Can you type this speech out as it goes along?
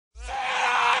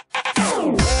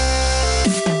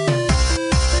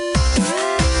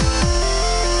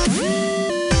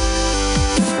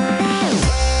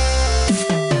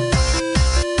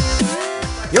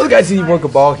guys, it's your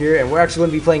Kabal here, and we're actually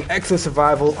going to be playing EXO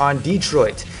Survival on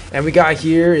Detroit. And we got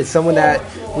here is someone that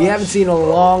we haven't seen in a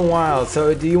long while.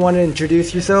 So do you want to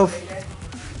introduce yourself?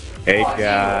 Hey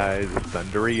guys, it's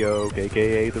Thunderio,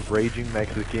 aka the Raging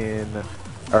Mexican.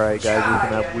 Alright guys,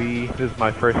 listen up, this is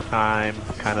my first time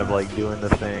kind of like doing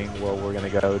this thing where we're gonna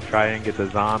go try and get the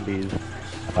zombies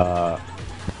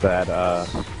that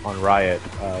on Riot.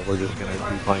 We're just gonna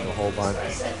be playing a whole bunch,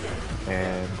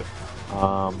 and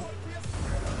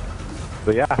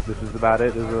but yeah, this is about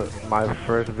it. This is my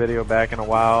first video back in a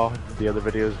while. The other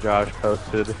videos Josh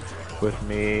posted with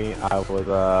me, I was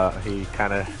he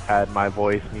kind of had my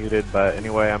voice muted, but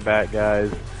anyway, I'm back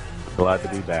guys. Glad to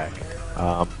be back.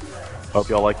 Hope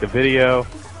y'all like the video,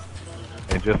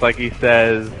 and just like he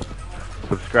says,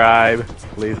 subscribe,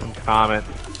 leave some comments.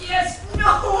 Yes,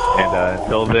 no. And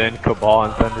until then, Kabal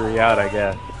and Thundery out, I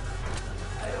guess.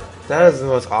 That is the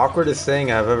most awkwardest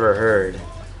thing I've ever heard.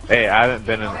 Hey, I haven't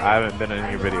been in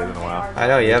your videos in a while. I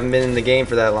know, you haven't been in the game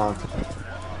for that long.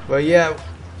 But yeah,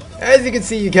 as you can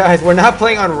see, you guys, we're not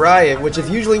playing on Riot, which is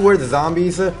usually where the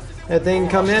zombies thing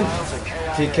come in.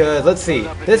 Because, let's see,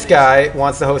 this guy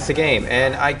wants to host a game,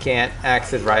 and I can't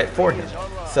access Riot for him.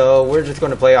 So we're just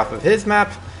going to play off of his map,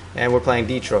 and we're playing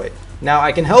Detroit. Now,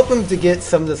 I can help him to get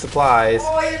some of the supplies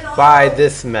by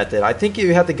this method. I think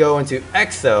you have to go into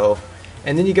EXO,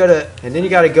 and then you got to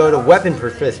go to weapon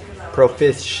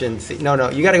proficiency. No,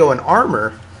 you got to go in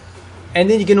armor, and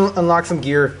then you can unlock some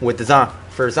gear with the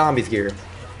zombies gear.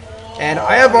 And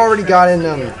I have already gotten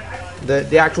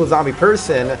the actual zombie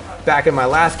person back in my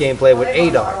last gameplay with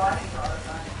A-Dog.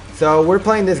 So we're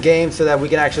playing this game so that we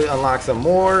can actually unlock some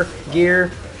more gear.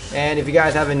 And if you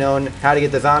guys haven't known how to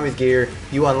get the zombies gear,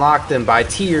 you unlock them by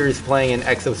tiers playing in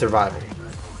EXO Survival.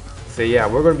 So yeah,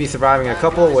 we're going to be surviving a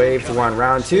couple of waves. We're on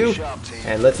round 2,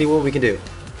 and let's see what we can do.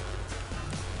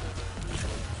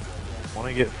 I want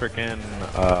to get freaking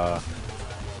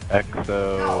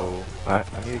EXO. I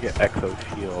need to get EXO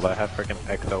shield. I have freaking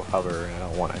EXO hover, and I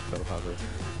don't want EXO hover.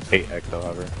 Hate EXO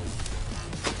hover.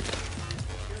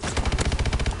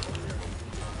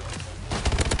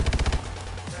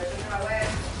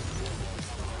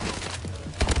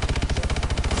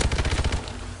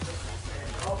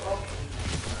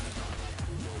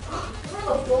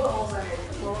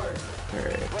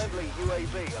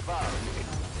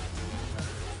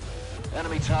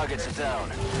 Enemy targets are down.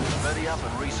 Ready up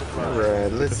and resupply.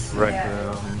 Alright, let's... Right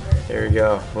There we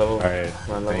go. Level, Alright,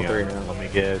 we're on level 3 now. Let me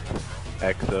get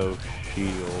EXO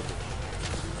shield.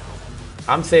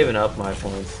 I'm saving up my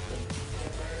points.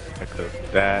 EXO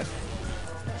stat.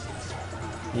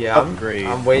 Yeah, Upgrade.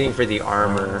 I'm waiting for the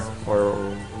armor.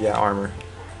 Or, yeah, armor.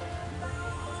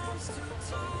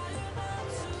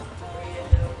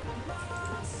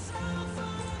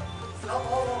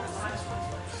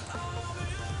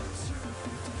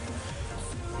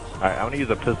 Alright, I'm gonna use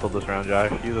a pistol this round,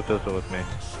 Josh. Use a pistol with me.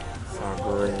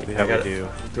 Oh, great. How do you do?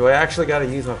 Do I actually gotta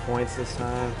use my points this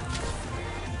time?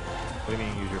 What do you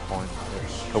mean use your points?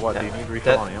 So what, do you need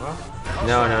refill on ammo?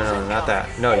 No, not that.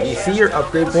 No, you see your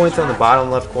upgrade points on the bottom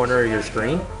left corner of your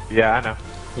screen? Yeah, I know.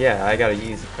 Yeah, I gotta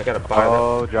buy that.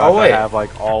 Oh, Josh, oh, wait. I have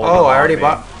like all of Oh, them I on me.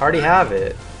 already have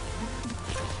it.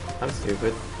 I'm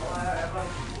stupid.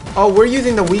 Oh, we're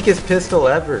using the weakest pistol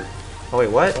ever. Oh,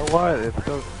 wait, what? So what? It's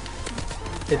so...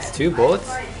 It's 2 bullets?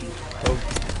 I'm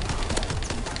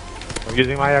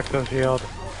using my EXO shield.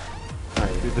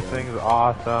 Dude, this thing's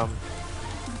awesome.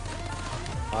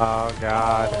 Oh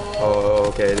god. Oh,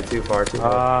 okay, they're too far.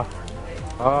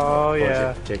 Oh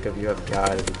yeah. Jacob, you have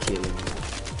got to be kidding me.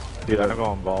 Dude, I'm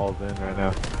going balls in right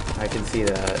now. I can see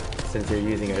that since you're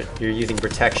using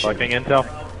protection. Collecting intel.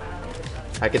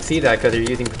 I can see that because you're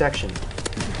using protection.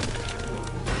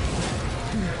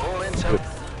 All intel.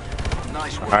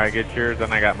 Nice one. Alright, get yours,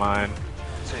 then I got mine.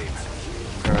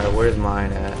 Alright, where's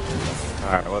mine at?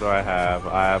 Alright, what do I have?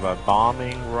 I have a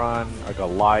bombing run, a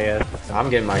Goliath. I'm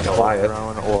getting my Goliath.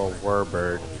 Drone, or a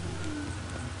Warbird.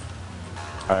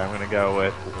 Alright, I'm gonna go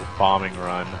with bombing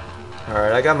run.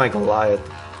 Alright, I got my Goliath.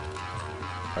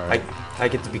 Alright. I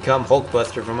get to become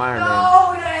Hulkbuster from Iron Man.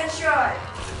 Oh, headshot.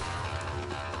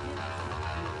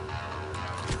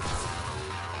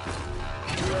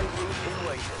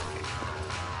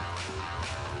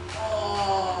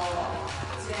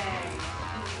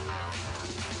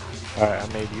 Alright, I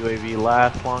made UAV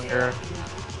last longer.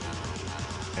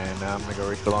 And now I'm gonna go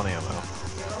refill on ammo.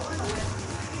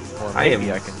 Or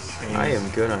maybe I can change. I am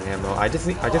good on ammo. I just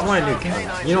want a new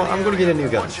gun. You know what? I'm gonna get a new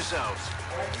gun.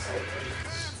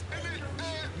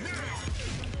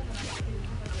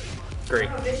 Great.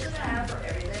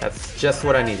 That's just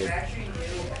what I needed.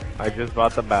 I just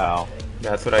bought the bow.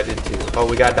 That's what I did too. Oh,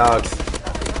 we got dogs.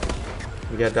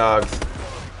 We got dogs.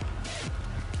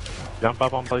 Jump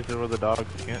up on places where the dogs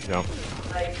can't jump.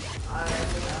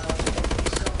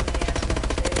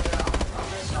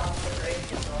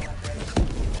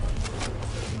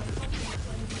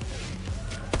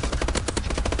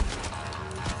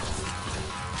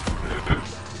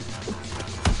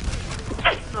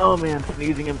 Oh man,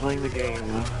 sneezing and playing the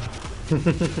game.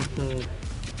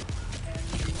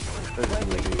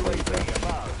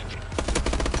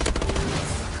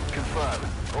 Confirm.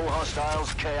 All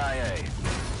hostiles KIA.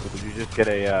 Did you just get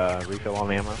a refill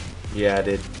on ammo? Yeah, I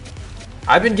did.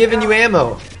 I've been giving you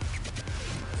ammo.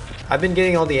 I've been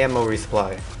getting all the ammo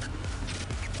resupply.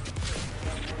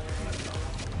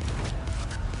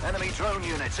 Enemy drone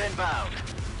units inbound.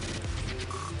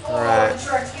 Alright.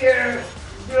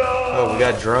 Oh, we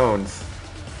got drones.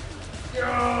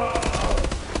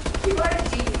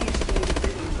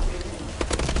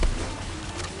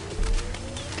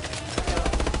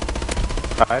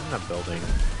 Hide in a building.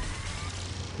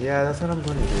 Yeah, that's what I'm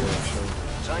going to do, actually.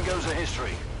 Tango's a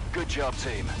history. Good job,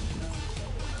 team.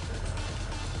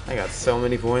 I got so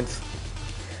many points.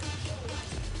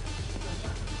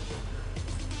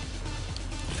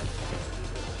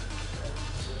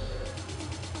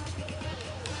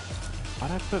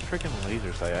 Why'd I put freaking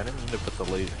laser sight? I didn't mean to put the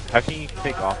laser. How can you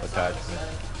take off attachment?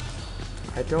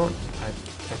 I don't. I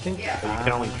think. So you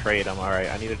can only trade them. Alright,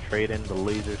 I need to trade in the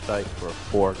laser sight for a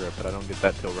foregrip, but I don't get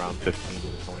that till round 15.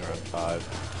 It's only round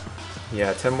 5.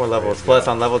 Yeah, 10 more levels. Plus,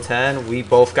 on level 10, we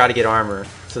both got to get armor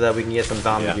so that we can get some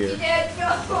zombie gear.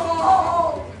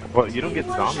 Well, you don't get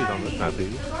zombies on this map, do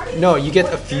you? No, you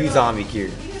get a few zombie gear.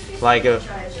 Like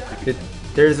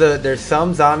there's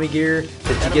some zombie gear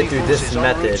that you get through this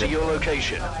method,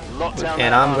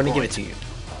 and I'm gonna give it to you.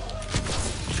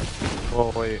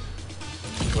 Oh wait,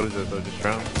 what is it? Those just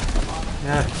drones?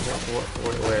 Yeah,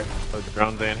 where? Those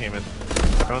drones and humans.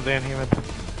 Drones and humans.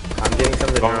 I'm getting some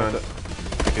of the drones.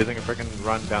 Using a freaking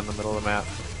run down the middle of the map.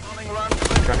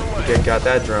 Okay, got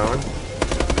that drone.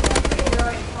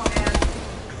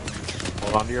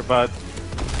 Hold on to your butt.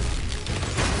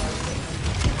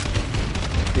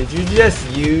 Did you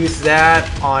just use that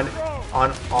on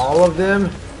all of them?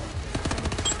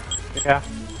 Yeah.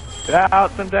 Get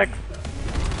out, Simtex.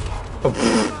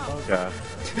 Oh, Oh god.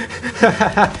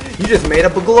 You just made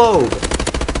up a globe.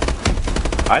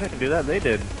 I didn't do that, they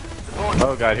did.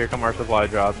 Oh god, here come our supply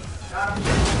drops.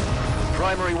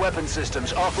 Primary weapon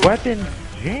systems off. Weapons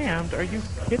jammed? Are you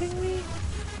kidding me?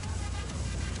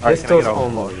 Alright, Pistols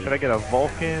only. Should I get a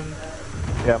Vulcan?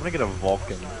 Yeah, I'm gonna get a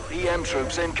Vulcan. EM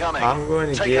troops incoming. I'm going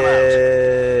to Take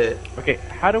get. Okay,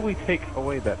 how do we take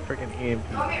away that freaking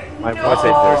EMP? My What's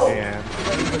it? weapons are jammed.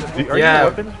 Are Yeah. your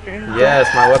weapons jammed?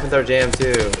 Yes, my weapons are jammed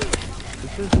too.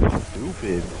 This is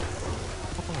stupid.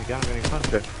 Oh my god, I'm getting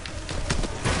punched.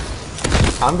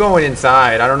 I'm going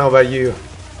inside. I don't know about you.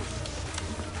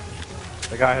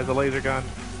 The guy has a laser gun.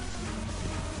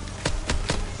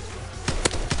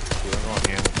 Dude, I'm going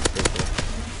ham with this pistol.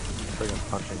 Friggin'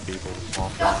 punching people.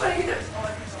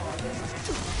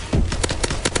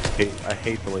 I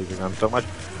hate the laser gun so much.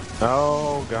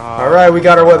 Oh god. Alright, we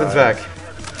got our weapons back.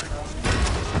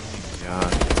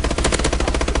 God.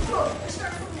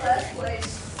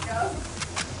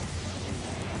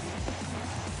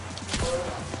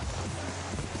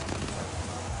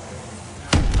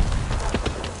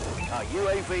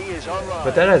 UAV is online.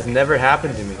 But that has never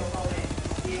happened to me.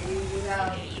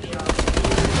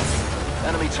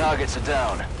 Enemy targets are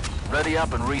down. Ready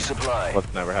up and resupply.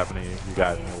 What's never happened to you? You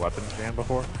got your weapons jammed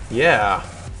before? Yeah.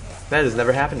 That has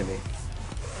never happened to me.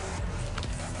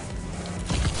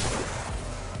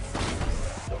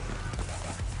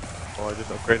 Well, I just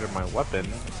upgraded my weapon.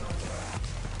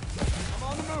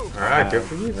 Alright, good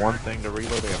for you. One thing to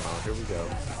reload ammo. Here we go.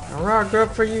 Alright,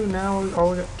 good for you. Now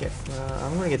all we got.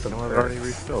 I'm gonna get some. No, I've already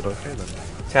refilled. Okay then.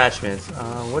 Attachments.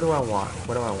 What do I want?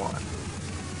 What do I want?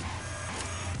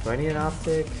 Do I need an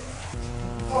optic?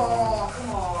 Oh, come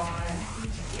on.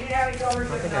 You didn't have it covered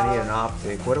I with think I need an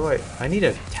optic. What do I need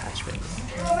an attachment.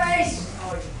 Go base!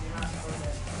 Oh,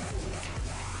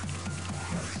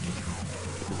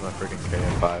 This is my freaking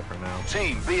KM5 for now.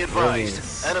 Team, be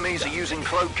advised. Enemies are using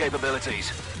cloak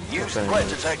capabilities. Use threat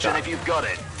detection if you've got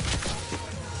it.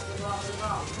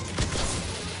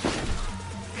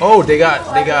 Oh, they're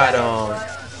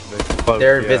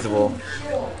Yeah. invisible.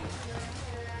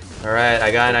 Alright,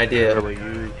 I got an idea. Really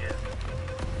use.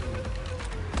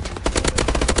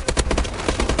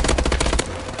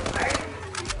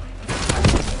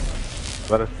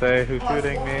 Let us say who's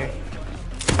shooting me.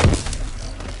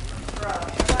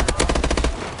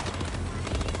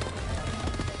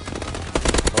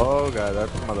 Oh god,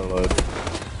 that's a mother load.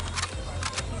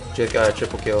 Just got a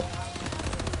triple kill.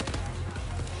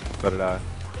 So did I.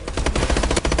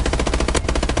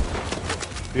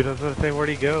 Dude, I was gonna say where'd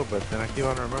he go, but then I keep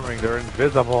on remembering they're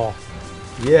invisible.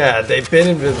 Yeah, they've been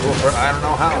invisible for I don't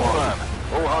know how long.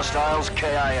 Confirm. All hostiles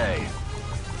KIA.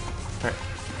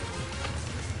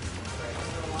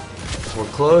 We're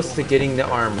close to getting the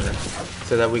armor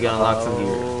so that we can unlock some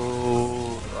gear.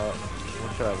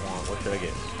 What should I want? What should I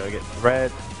get? Should I get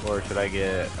threat or should I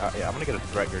get? Yeah, I'm gonna get a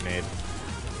threat grenade.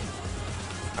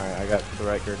 All right, I got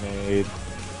threat grenade.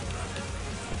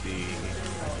 The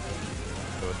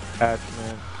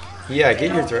attachment. Yeah,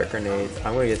 get your threat grenades.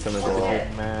 I'm gonna get some as well.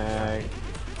 Mag.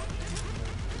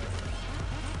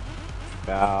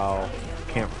 Bow.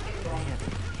 Camp.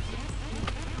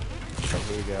 Oh,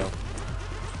 here we go.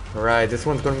 Alright, this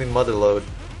one's gonna be mother load.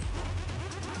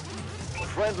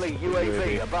 Friendly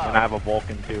UAV above. And I have a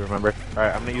Vulcan too, remember?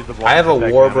 Alright, I'm gonna use the Vulcan. I have a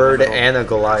protect Warbird man in the and a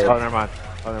middle. Goliath. Oh, never mind.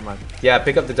 Oh, never mind. Yeah,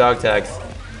 pick up the dog tags.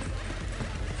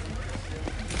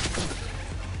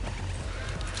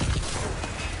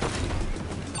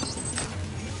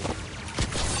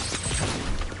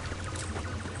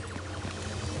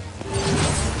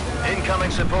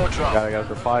 Incoming support drop. I got a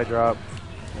supply drop.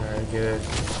 Alright, good.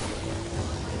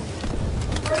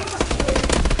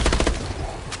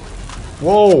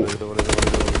 Whoa!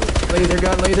 Laser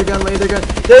gun, laser gun, laser gun.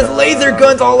 There's laser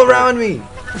guns all around me!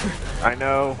 I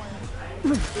know.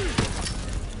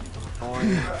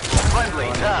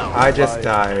 Friendly down. I just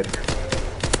died.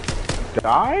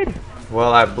 Died?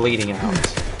 Well, I'm bleeding out.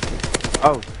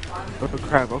 Oh. Oh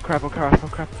crap, oh crap, oh crap, oh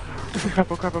crap. Oh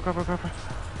crap, oh crap, oh crap, oh crap.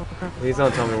 Oh crap. Please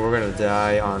don't tell me we're gonna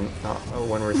die on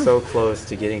when we're so close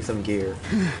to getting some gear.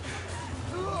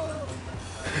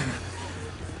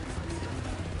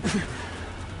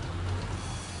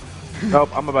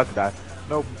 Nope, I'm about to die.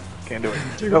 Nope, can't do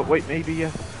it. Oh, wait, maybe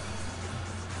yes.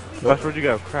 Nope. Where'd you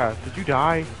go? Crap, did you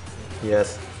die?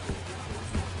 Yes.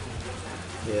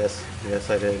 Yes, yes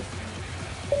I did.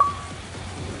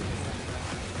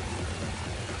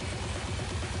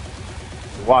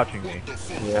 You're watching me.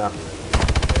 Yeah.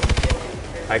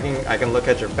 I can look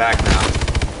at your back now.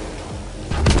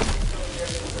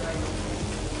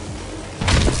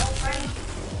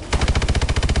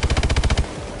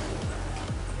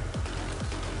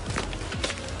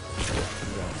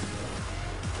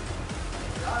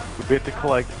 We have to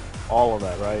collect all of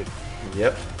that, right?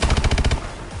 Yep.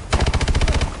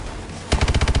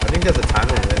 I think there's a time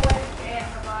limit.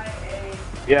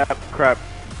 Yeah, crap.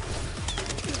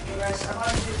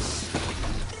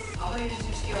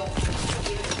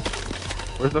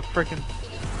 Where's the freaking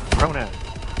drone at?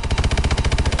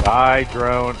 Die,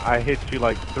 drone. I hit you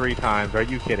like 3 times. Are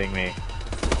you kidding me?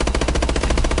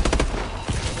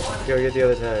 Go get the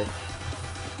other tag.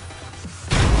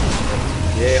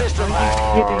 Yeah. System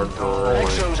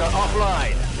EXOs are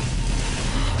offline.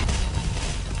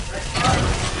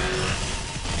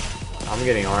 I'm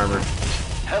getting armored.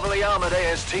 Heavily armored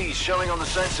ASTs showing on the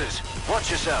sensors. Watch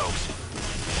yourselves.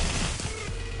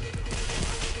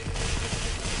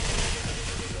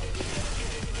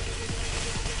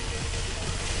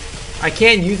 I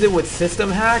can't use it with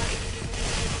system hack?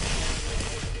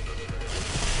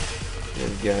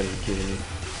 This guy's kidding me.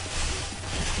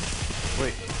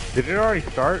 Wait, did it already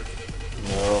start?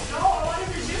 No.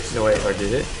 No, wait, or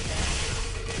did it?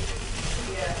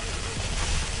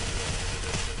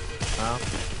 No.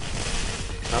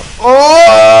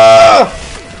 Oh!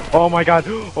 Oh my god!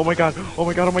 Oh my god! Oh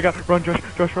my god! Oh my god! Run, Josh!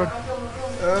 Josh, run!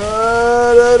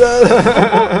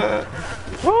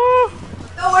 Oh!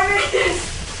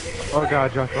 Oh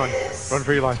god, Josh, run! Run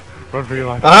for your life! Run for your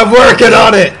life! I'm working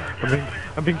on it!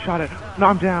 I'm being shot at. No,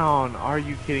 I'm down. Are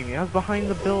you kidding me? I was behind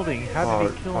the building. How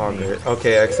did he kill me? Good.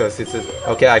 Okay, EXO.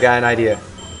 Okay, I got an idea.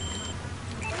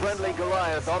 Friendly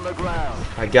Goliath on the ground.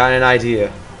 I got an idea.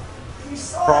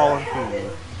 Crawling through.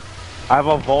 I have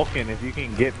a Vulcan. If you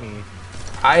can get me,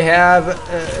 I have.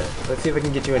 Let's see if I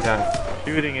can get you in time.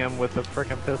 shooting him with a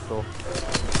freaking pistol.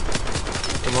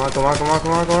 Come on, come on, come on,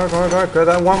 come on, come on, come on, come on, because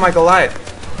I want my Goliath.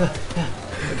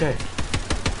 Okay.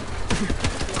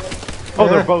 Oh,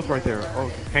 they're both right there.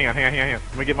 Oh, hang on.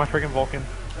 Let me get my freaking Vulcan.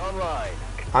 Online.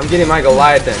 I'm getting my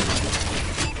Goliath then.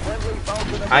 Friendly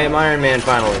Vulcan. I am Iron Man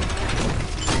finally.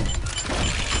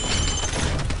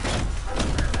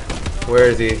 Where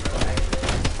is he?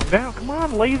 I'm down. Come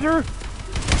on, laser.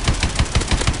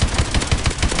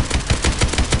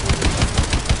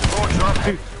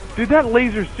 Did that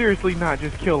laser seriously not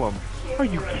just kill him? Are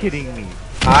you kidding me?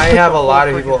 I have a lot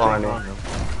of people on me.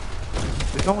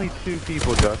 There's only 2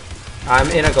 people, Josh. I'm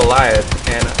in a Goliath,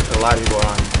 and a lot of people are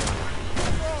on me.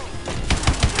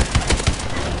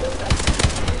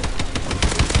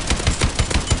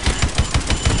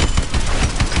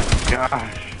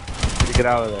 Gosh. to get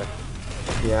out of there.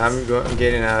 Yeah, I'm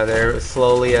getting out of there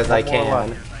slowly as I One more can.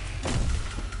 left.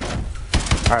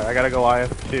 Alright, I got a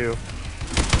Goliath too.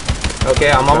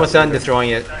 Okay, I'm almost done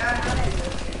destroying it.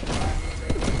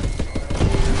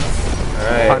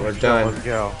 Alright, we're done. Let's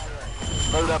go.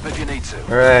 Load up if you need to.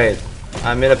 Alright,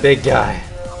 I'm in a big guy.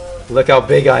 Look how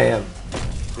big I am.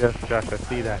 Yes, Josh, I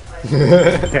see that.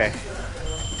 Okay.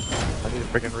 I need to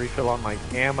freaking refill on my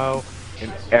ammo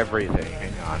and everything.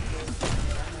 Hang on.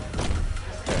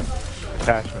 Okay.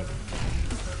 Attachment.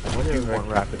 Do one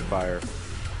rapid fire.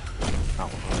 Not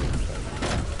 100%.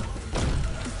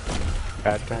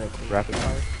 Attachment. Rapid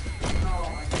fire.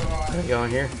 Can I go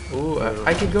in here? Ooh,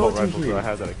 I could go through rifles here. I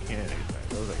have that I can't get.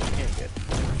 Those I can't get.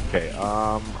 Okay,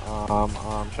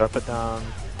 should I put down...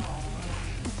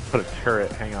 Put a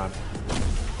turret, hang on.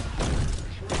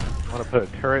 I want to put a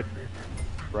turret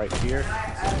right here.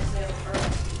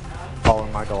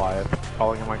 Calling my Goliath.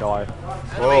 Calling in my Goliath.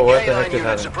 Whoa, what the heck is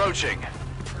units that? approaching.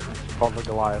 Call the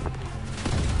Goliath.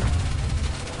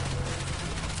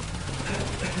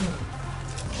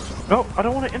 No, I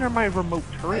don't want to enter my remote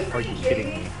turret. Are you kidding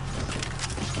me?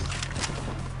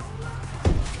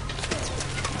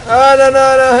 Oh,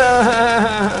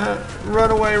 no.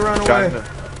 Run away, run away.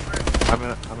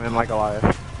 I'm in my Goliath.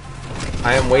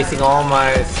 I am wasting all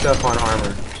my stuff on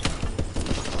armor.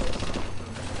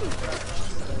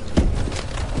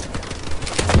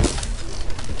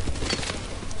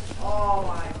 Oh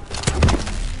my.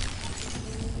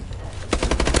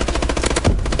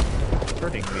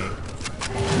 Hurting me.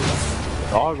 The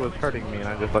dog was hurting me and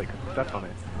I just like stepped on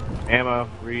it. Ammo,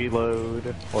 reload,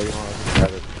 or you want to just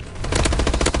grab it.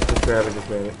 Just grab it, just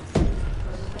grab it.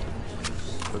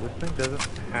 So this thing doesn't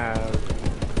have...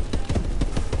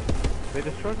 They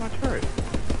destroyed my turret.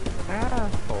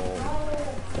 Asshole.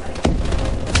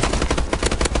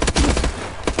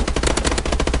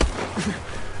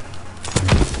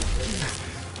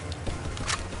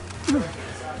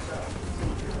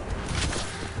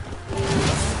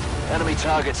 Enemy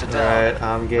targets are down. Alright,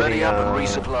 I'm getting, ready up and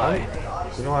resupply.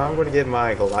 You know what, I'm going to get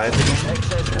my Goliath.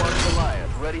 XS-1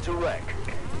 Goliath, ready to wreck.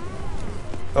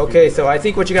 Okay, so I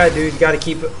think what you gotta do is you gotta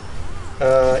keep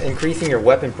increasing your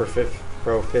weapon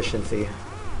proficiency.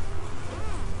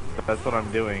 That's what I'm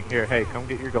doing. Here, hey, come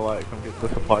get your Goliath. Come get the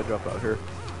supply drop out here.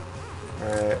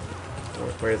 Alright,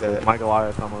 where's that? My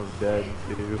Goliath's almost dead,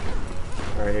 too.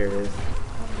 Alright, here it is.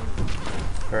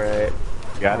 Alright.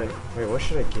 Got it. Wait, what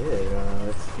should I get?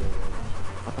 Let's see.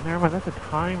 Oh, never mind, that's a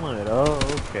time limit. Oh,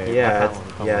 okay. Yeah, My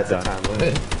time limit's almost it's a time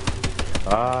limit.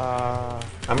 Ah.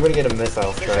 I'm gonna get a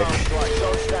missile strike.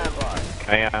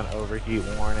 Hang on, overheat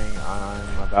warning.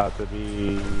 I'm about to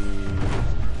be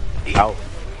out.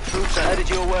 Troops are headed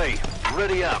your way.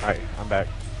 Ready up. Alright, I'm back.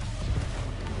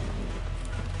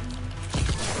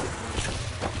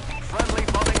 Friendly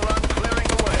bombing run clearing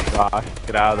the way. Gosh,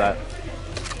 get out of that.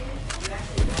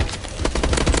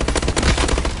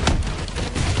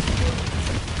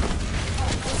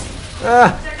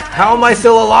 How am I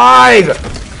still alive?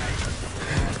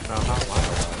 No, how am I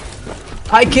alive?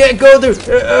 I can't go through.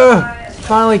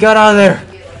 Finally got out of there.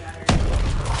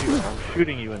 Dude, I'm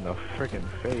shooting you in the freaking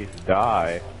face.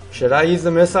 Die. Should I use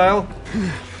the missile?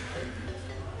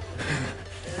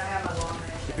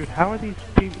 Dude, how are these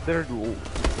people?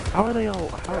 How are they all?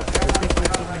 How are they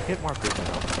so many hit markers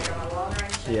now?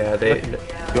 Yeah, they're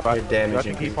Do I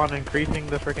damaging. keep on increasing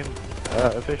the freaking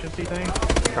efficiency thing?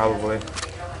 Probably.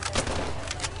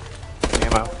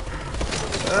 Ammo.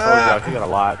 Oh gosh, you got a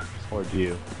lot towards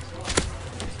you.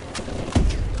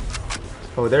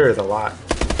 Oh, there is a lot.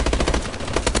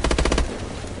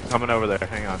 Coming over there.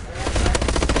 Hang on.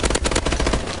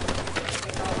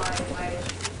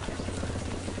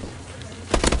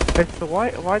 Hey, so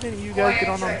why didn't you guys get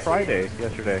on Friday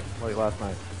yesterday, late last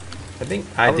night? I think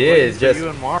I was did. waiting It's for just you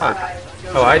and Mark.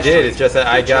 oh, I did. It's just that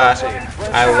I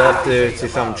left to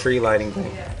some tree lighting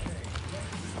thing.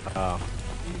 Oh.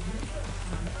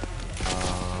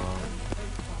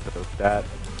 So that.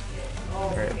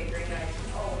 Right.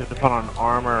 Just to put on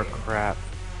armor, crap.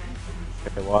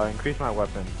 Okay, well I increased my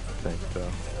weapon, I think, so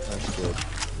that's good.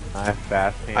 I have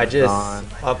fast hands I just on.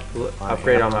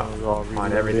 upgrade on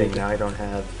everything. reloaded. Now I don't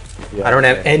have Yeah, I don't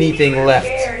have okay. anything left.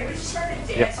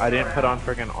 Yeah, I didn't put on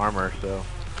freaking armor, so.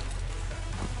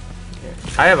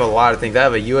 I have a lot of things. I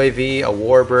have a UAV, a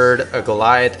Warbird, a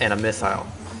Goliath, and a missile.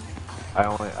 I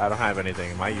don't have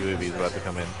anything. My UAV is about to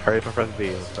come in. Hurry up and press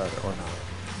B. Let's start it or not.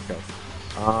 Go.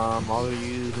 I'll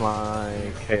use my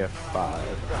KF5.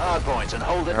 The hard point and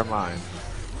hold it. Never mind.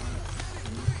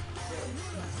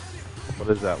 What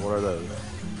is that? What are those?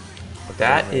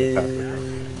 That is.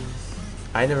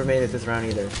 I never made it this round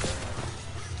either.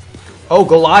 Oh,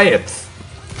 Goliaths!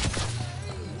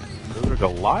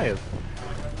 Goliath.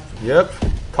 Yep.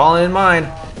 Calling in mine.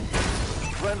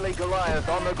 Friendly Goliath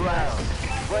on the ground.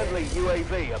 Friendly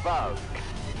UAV above.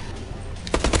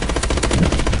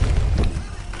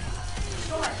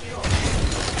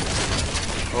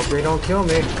 Hope they don't kill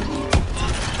me.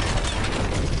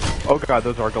 Oh god,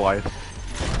 those are Goliaths.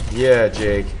 Yeah,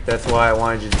 Jake. That's why I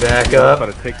wanted you to back I'm up.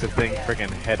 about to take the thing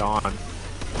freaking head on.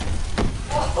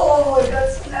 Oh,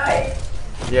 that's nice.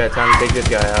 Yeah, time to take this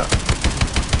guy out.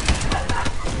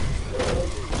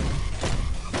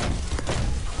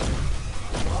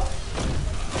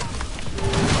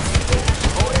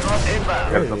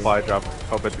 Got a supply drop.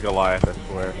 Hope it's a Goliath, I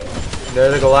swear.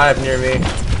 There's a Goliath near me,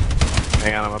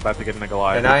 Hang on, I'm about to get in a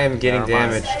Goliath. and I am getting Never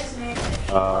mind. damaged.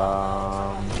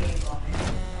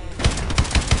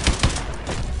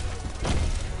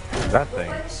 That thing.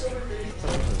 That's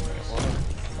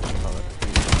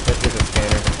just a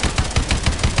scanner.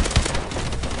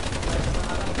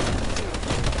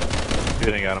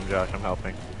 Shooting at him, Josh. I'm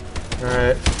helping.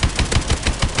 Alright.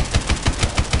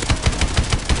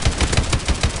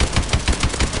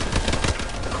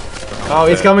 Oh,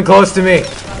 he's coming close to me.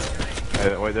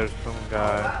 Hey, wait, there's some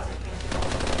guy.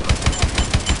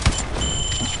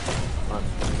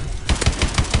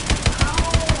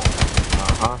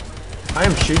 I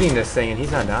am shooting this thing and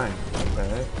he's not dying.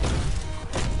 Okay.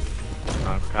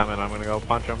 I'm coming. I'm gonna go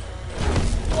punch him.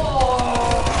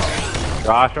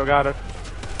 Josh, oh god it.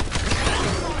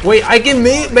 Wait, I can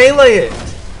melee it.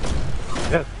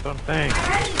 Yes, that's what I'm saying.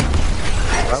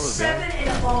 That was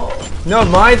good. No,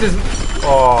 mine's is.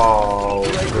 Oh,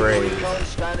 great.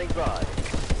 Standing by.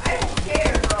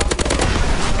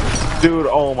 Dude,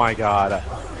 oh my god.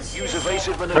 Use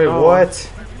evasive Wait, maneuver.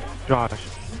 what? Josh,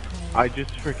 I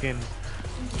just freaking.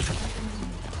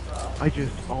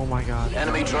 Oh my god.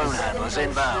 Enemy drone handlers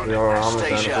inbound. We are almost Stay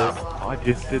done sharp. with I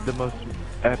just did the most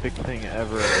epic thing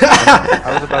ever.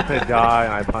 I was about to die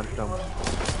and I punched him.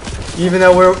 it. Even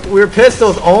though we're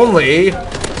pistols only.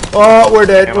 Oh, we're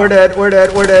dead. We're dead. We're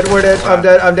dead. We're dead. We're dead. I'm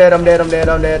dead. I'm dead. I'm dead. I'm dead.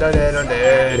 I'm dead. I'm dead. I'm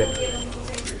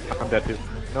dead. I'm dead too.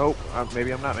 Nope.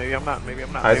 Maybe I'm not. Maybe I'm not. Maybe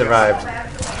I'm not. I survived.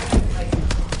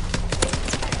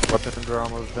 Weapons are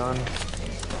almost done.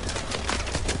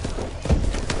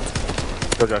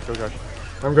 Go Josh. Go Josh.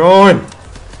 I'm going.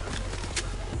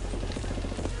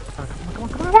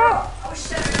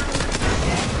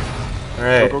 All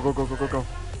right. Go go go go go go.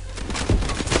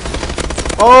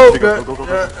 Oh, Go, go, go,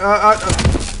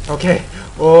 go. okay.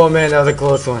 Oh man, that was a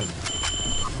close one.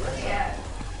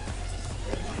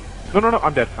 No no no.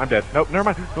 I'm dead. I'm dead. Nope. Never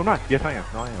mind. No, I'm not. Yes I am.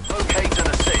 No I am. Locate and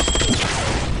assist.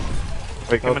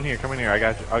 Wait. Come in here. Come in here. I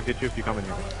got you. I'll get you if you come in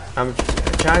here. I'm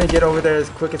trying to get over there as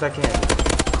quick as I can.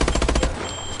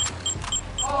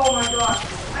 Oh my gosh.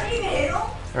 I didn't even hit him.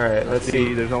 All right, let's See,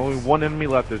 see. there's only one enemy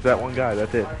left. There's that one guy.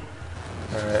 That's it.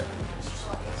 All right.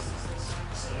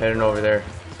 Heading over there.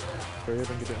 Hurry up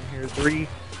and get in here. 3,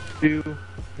 2,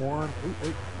 1. Ooh,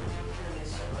 wait.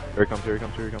 Here he comes. Here he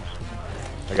comes. Here he comes.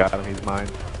 I got him. He's mine.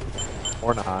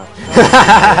 Or not.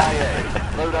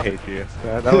 Load I up. hate you.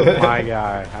 That was my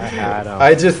guy. I had him.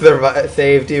 I just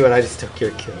saved you and I just took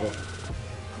your kill.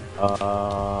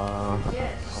 I'm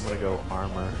gonna go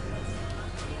armor.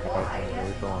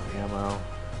 We're still on ammo.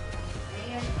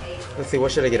 Let's see,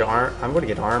 what should I get? I'm going to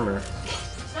get armor.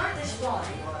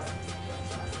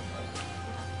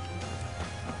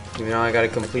 Even though I got to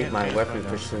complete my weapon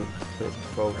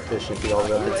proficiency all the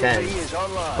way up to 10. UAV is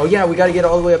online. Oh yeah, we got to get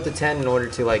all the way up to 10 in order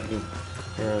to like.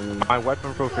 My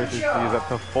weapon proficiency is up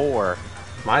to 4.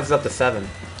 Mine's up to 7.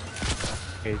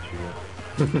 Hate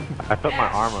you. I put my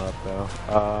armor up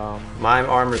though. My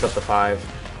armor's up to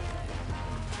 5.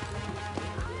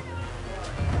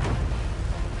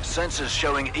 Sensors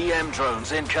showing EM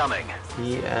drones incoming.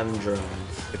 EM drones.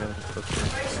 Get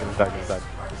inside, get inside.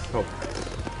 Oh.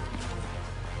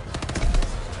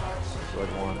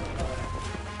 Good one.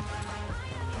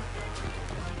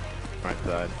 Right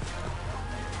side.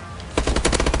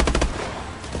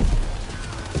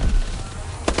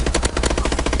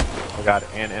 Oh god,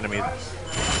 and enemies.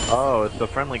 Oh, it's the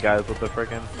friendly guys with the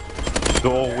frickin'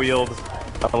 dual-wield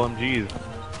LMGs.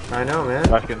 I know, man.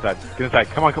 Josh, get inside. Get inside.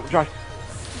 Come on, come on, Josh.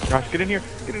 Josh, get in here.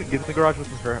 Get in the garage with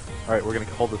me for. Alright, we're gonna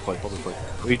hold this place. Hold this place.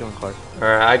 What are you doing, Clark?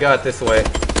 Alright, I got this way.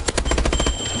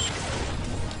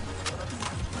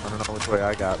 I don't know which way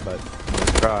I got, but I'm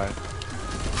gonna try.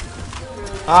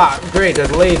 Ah, great, there's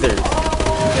lasers.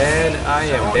 And I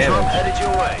am Drone damaged. headed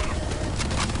your way.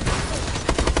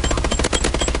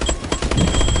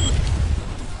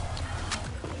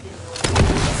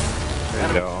 There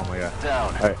you go. Oh my god.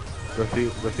 Down. Alright, let's see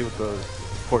what the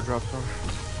port drops are.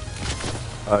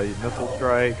 Missile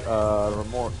strike,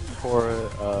 for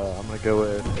it. I'm gonna go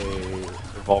with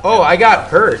a Vulcan. Oh, I got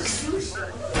perks.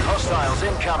 Hostiles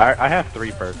incoming. I have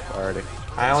 3 perks already.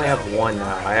 I only have 1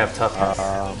 now. I have toughness.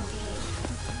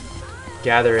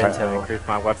 Gather I intel. increased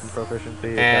my weapon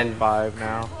proficiency. And- It's at 5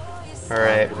 now.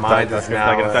 Alright, mine is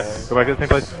now. Go back to the same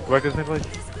place. Go back to the same place.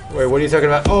 Wait, what are you talking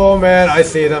about? Oh man, I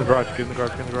see them. Garage. Get in the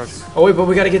garage. Get in the garage. Oh wait, but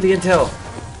we gotta get the intel.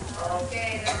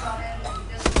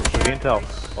 The intel.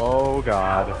 Oh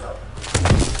god.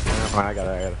 Never mind. I got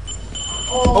it.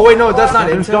 Oh wait, no, that's not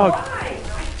There's intel.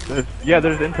 dogs. Yeah,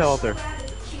 there's intel out there.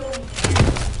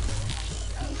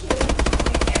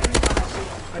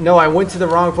 No, I went to the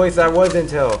wrong place. That was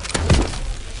intel.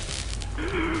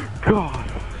 God,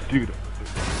 dude.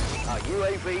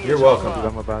 UAV You're is welcome.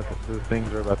 Dude, those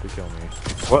things are about to kill me.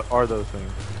 What are those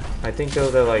things? I think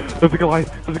those are like. There's a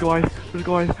Goliath. There's a Goliath. There's a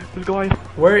Goliath. There's a Goliath.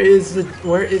 Where is the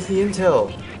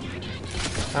intel?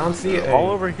 I don't see it. All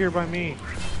over here by me.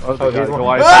 Oh, the here's one.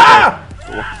 Goliath. Ah!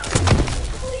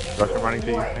 Rush, I'm running to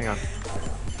you. Hang on.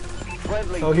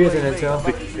 friendly Oh, here's an UAV.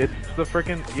 intel. It's the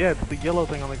freaking it's the yellow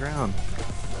thing on the ground.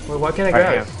 Wait, what can I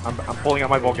Alright, grab? hang on. I'm pulling out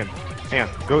my Vulcan. Hang on.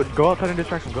 Go outside and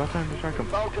distract him. Go outside and distract him.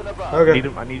 Vulcan above. Okay.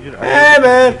 I need you to. Hey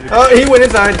man! Oh, he went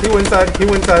inside. He went inside. He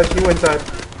went inside. He went inside.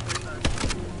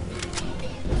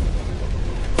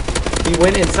 He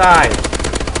went inside.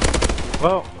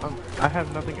 Well, I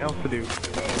have nothing else to do.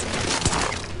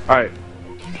 Alright.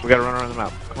 We gotta run around the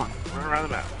map. Come on. Run around the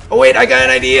map. Oh wait, I got an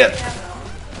idea.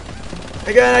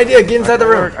 I got an idea. Get inside the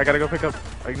room. I gotta go pick up.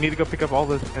 I need to go pick up all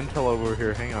this intel over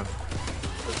here. Hang on.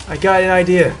 I got an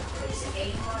idea.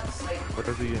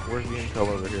 Where's the intel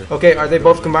over here? Okay, are they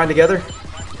both combined together?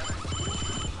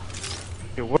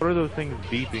 Okay, what are those things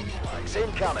beeping? It's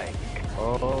incoming.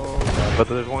 Oh, but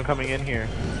there's one coming in here.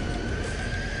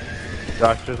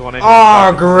 Josh, there's one in Oh,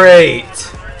 here.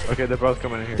 great. Okay, they're both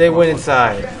coming in here. They Come on, went come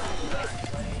on. inside.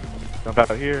 Jump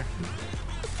out here.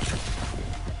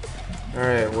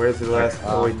 Alright, where's the last?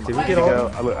 Oh wait, did we I get need to all?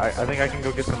 go- look, I think I can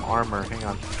go get some armor. Hang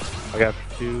on. I got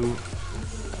 2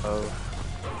 of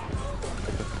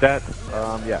stats.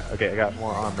 Yeah. Okay, I got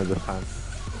more armor this time.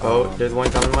 Oh, there's one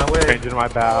coming my way. Changing my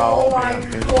bow. Oh my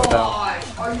Changing my bow.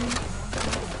 gosh! Are you?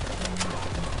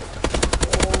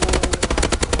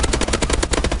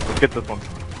 Let's get this one.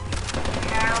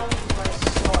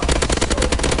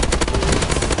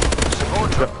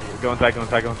 Go inside. Go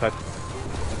inside. Go inside.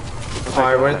 Oh,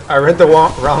 I went the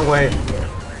wrong way.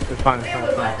 It's fine. It's fine.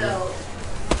 It's fine.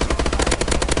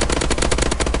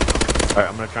 Alright,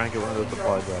 I'm gonna try and get one of those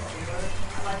supply drops.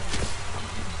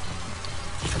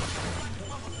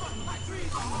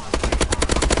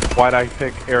 Why'd I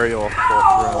pick aerial assault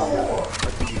drone?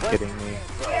 Are you kidding me?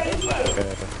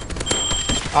 Okay.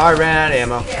 I ran out of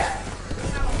ammo.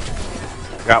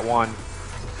 Got one.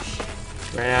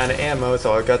 Ran out of ammo,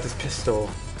 so I got this pistol.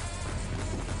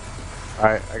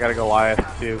 Alright, I got a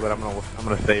Goliath too, but I'm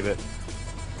gonna save it.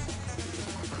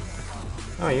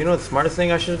 Oh, you know the smartest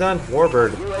thing I should have done?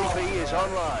 Warbird. UAV is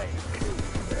online.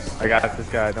 I got this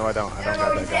guy. No, I don't. I don't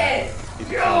got that guy. He's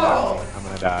coming at me. I'm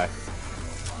gonna die.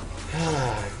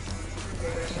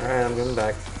 Alright, I'm coming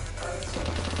back.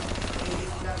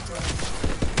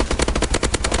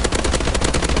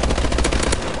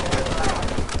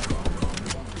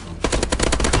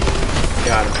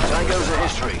 Got him. Tango's a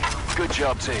history. Good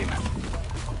job, team.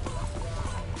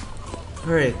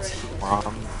 Alright.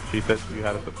 Mom, she said you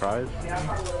had a surprise.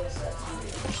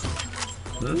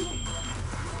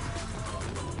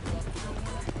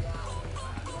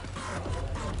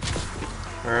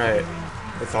 Alright.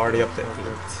 It's already up there.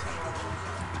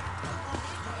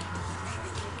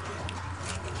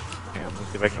 Damn, let's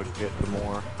see if I can get some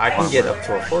more. I can get up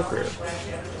to a 4 grip.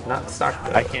 Not stock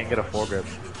though. I can't get a 4-grip.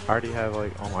 I already have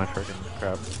like all my freaking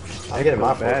crap. I'll get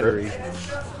my 4 battery. grip.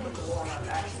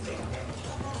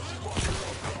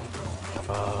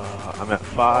 I'm at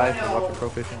 5 for weapon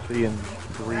proficiency and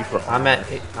 3 for. I'm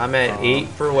at 8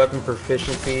 for weapon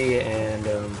proficiency and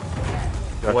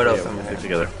what else am I at?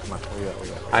 Together. Come on, we got.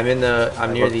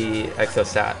 I'm near the EXO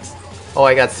stats. Oh,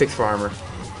 I got 6 for armor.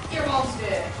 Your mom's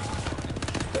dead.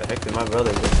 The heck did my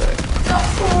brother just say?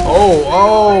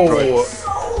 Oh!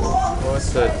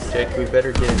 What's the Jake? We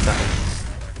better get inside.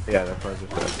 Yeah, that's what I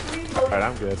just said. Alright,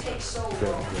 I'm good.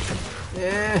 Good.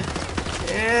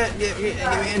 Yeah, get me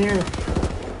in here.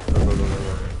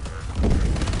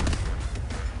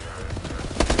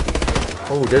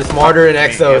 Oh, they're smarter in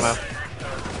Exos.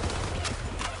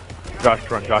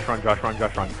 Josh, run.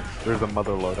 There's a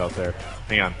mother load out there.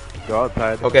 Hang on. Go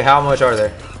outside. Okay, how much are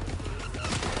there?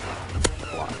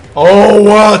 Oh,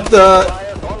 what the?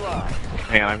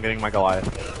 Hang on, I'm getting my Goliath.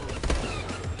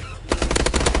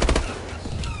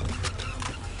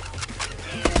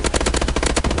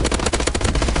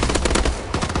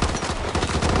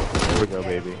 we go,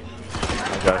 baby.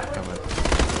 My Josh is coming.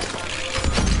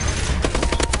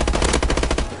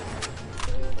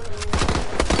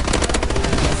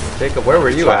 Jacob, where were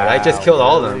you at? I just killed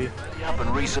all of them. Up and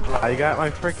resupply. I got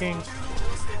my freaking.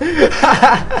 I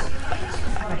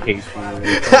hate you.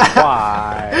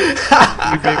 Why?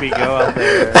 You made me go out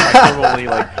there. I killed only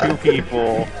like 2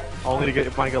 people, only to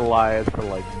get my Goliath for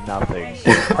like nothing.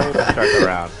 I will start the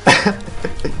round.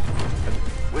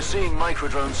 We're seeing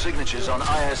microdrone signatures on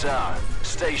ISR.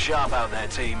 Stay sharp out there,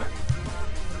 team.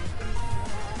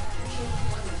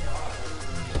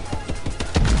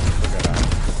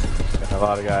 Got a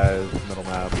lot of guys, middle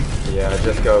map. Yeah,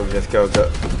 just go.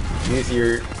 Use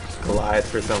your Goliath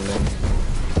for something.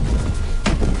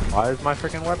 Why is my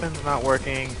freaking weapons not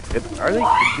working? Did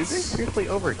they seriously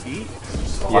overheat?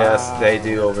 Yes, they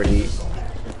do overheat.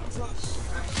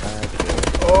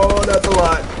 Oh, that's a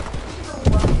lot.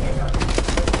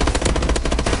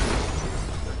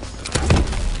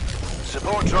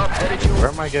 Support drop headed to Where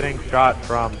am I getting shot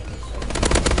from?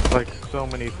 Like so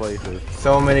many places.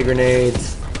 So many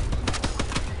grenades.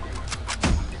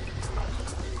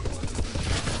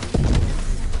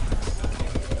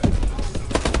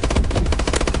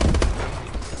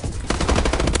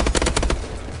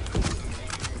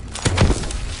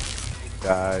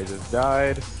 Guy just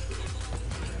died.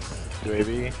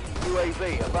 UAV.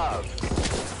 UAV above.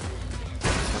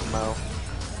 Ammo.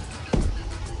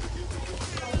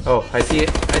 Oh, I see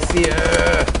it. I see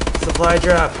a supply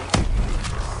drop.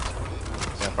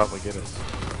 Yeah, probably get it.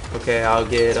 Okay, I'll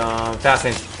get fast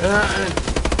hands. I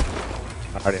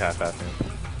already have fast hands.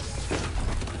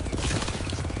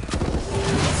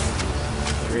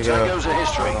 Here we go. Tango's a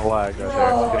history. No lag right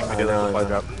there. Getting me to the I supply know.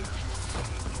 drop.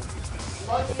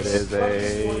 It is a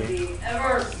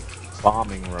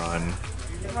bombing run.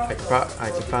 I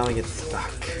can finally get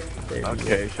stuck. There we go.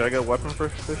 Okay, should I go weapon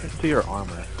proficiency or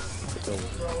armor? So,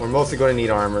 We're mostly going to need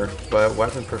armor, but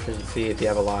weapon proficiency if you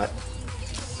have a lot.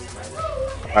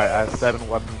 alright, I have 7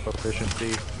 weapon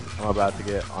proficiency. I'm about to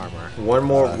get armor. One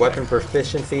more weapon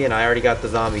proficiency, and I already got the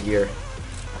zombie gear.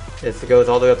 It goes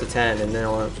all the way up to 10, and then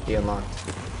it'll be unlocked.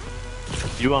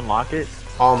 You unlock it?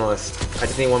 Almost. I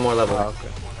just need one more level. Oh, okay.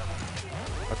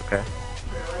 Okay.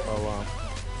 Well,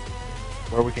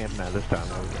 where are we camping at this time?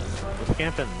 We're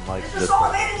camping like this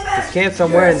way. Just camp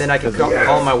somewhere, and then I can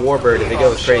call my warbird if it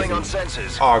goes crazy. Showing on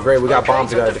sensors. Oh, great, we got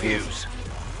bombs we Located gotta the defuse.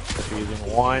 If we're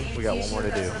using 1, we got 1 more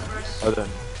to do. Other than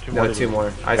 2 more. No, 2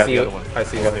 more. I got see the you. other one. I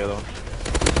see I got you. the other one.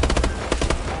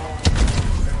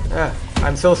 Ah,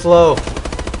 I'm so slow.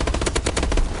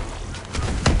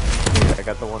 I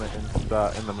got the one in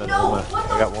the middle. I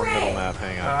got one middle map.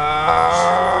 Hang on.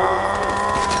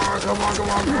 Come on, come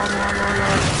on, come on, come on, come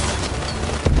on.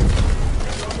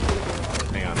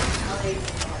 Hang on.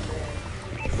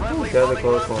 Friendly That was a bombing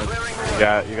close run one.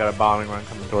 clearing You got a bombing run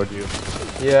coming towards you.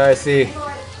 Yeah, I see.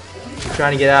 I'm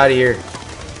trying to get out of here.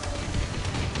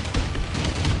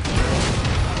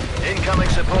 Incoming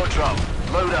support drop.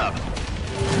 Load up.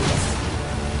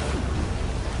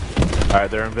 Alright,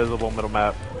 they're invisible middle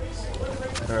map.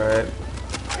 Alright.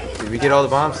 Did we get all the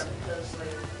bombs?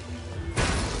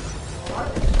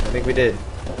 I think we did.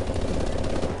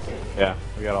 Yeah,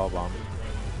 we got all bombs.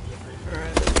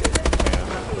 Alright, that's good. Yeah,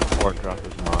 the support drop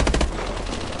is not.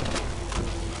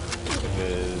 It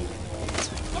is.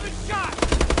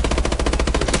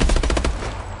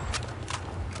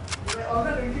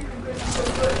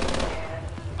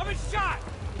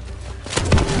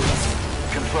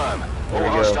 Confirm. There we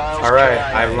All go. hostiles Alright,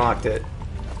 KIA. I unlocked it.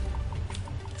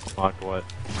 Locked what?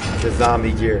 The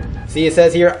zombie gear. See, it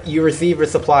says here, you receive a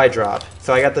supply drop.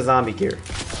 So I got the zombie gear.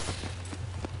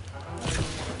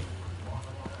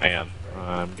 Man,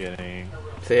 I'm getting.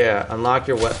 So yeah, unlock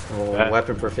your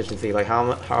weapon proficiency. Like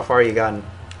how far you gotten?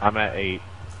 I'm at 8.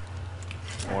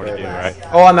 More to do, right?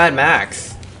 Oh, I'm at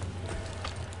max.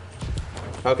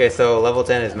 Okay, so level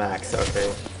 10 is max.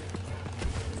 Okay.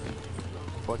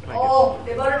 What can I Oh,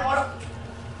 they got an auto.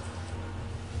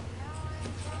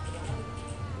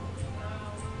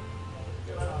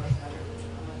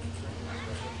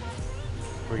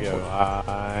 Here we go.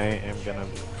 I am gonna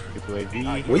get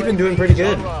UAV. We've been doing pretty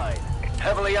good. Alright.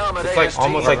 Heavily armored It's like AST.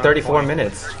 almost like 34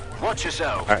 minutes. Watch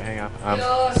yourself. Alright, hang on. I'm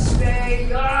Yes, stay,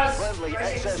 yes. Friendly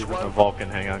using a XS1. Vulcan.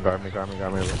 Hang on, guard me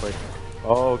real quick.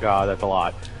 Oh god, that's a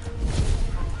lot.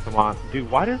 Come on.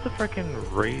 Dude, why does the freaking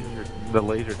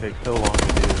laser take so long to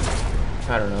do?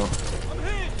 I don't know.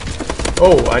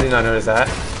 Oh, I did not notice that.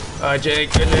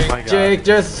 Jake, my God. Jake,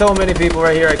 there's so many people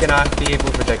right here. I cannot be able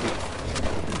to protect you.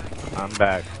 I'm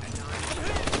back.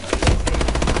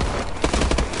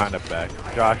 Kind of back.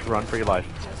 Josh, run for your life.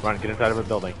 Run, get inside of a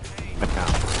building. Now. Come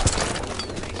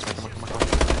on.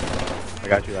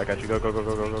 got you. Go. Go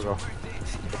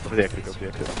for the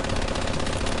exit.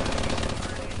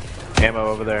 Ammo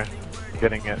over there.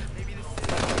 Getting it.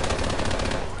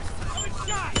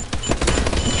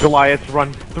 Goliaths,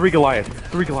 run. 3 Goliaths.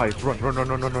 Run.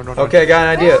 Okay, got an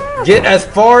idea. Get as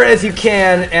far as you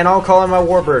can, and I'll call in my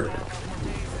warbird.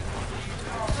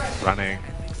 Running.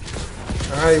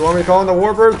 Alright, you want me to call in the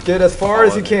warbird? Get as far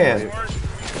as you can.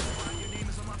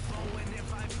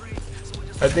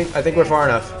 I think we're far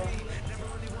enough.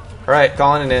 Alright,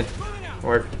 calling it in.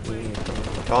 We're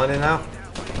calling it in now?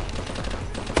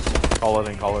 Call it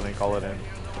in.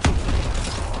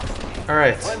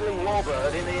 Alright. Friendly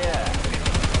warbird in the air.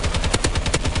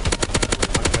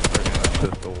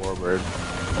 Just the warbird.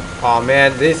 Oh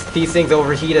man, these things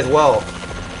overheat as well.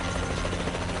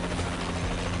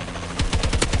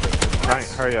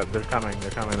 Hurry up, they're coming.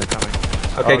 Okay,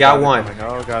 Oh, got God, one.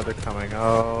 Oh god, they're coming.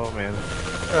 Oh man.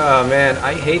 Oh man,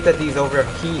 I hate that these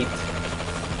overheat.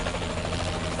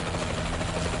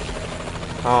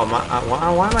 Oh my,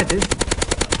 why am I this?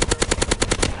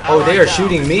 Oh, they are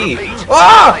shooting me.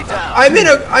 Ah! I'm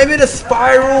in a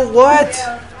spiral. What?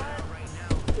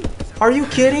 Are you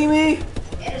kidding me?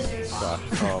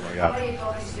 Oh my god. I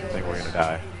think we're gonna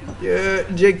die. Yeah,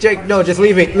 Jake, no, just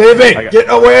leave me. Get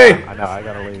away. I know, I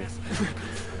gotta leave.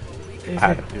 I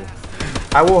have to.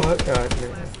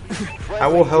 I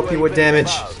will help you with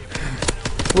damage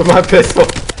with my pistol.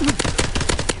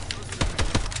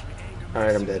 All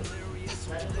right, I'm dead.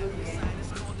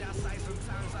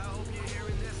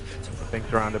 Things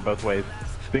surrounded both ways.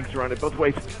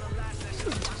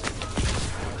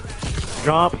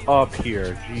 Jump up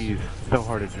here. Jeez, so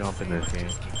hard to jump in this game.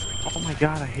 Oh my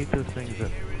god, I hate those things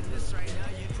that...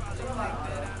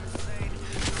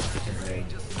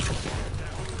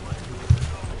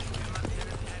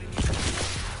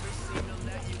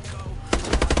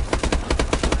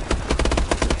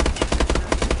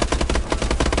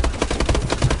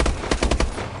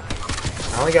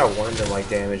 I only got one that like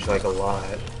damage like a lot.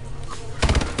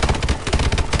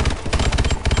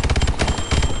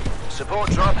 Support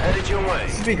drop headed your way.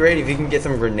 This would be great if you can get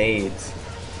some grenades.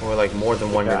 Or like more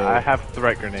than one grenade. I have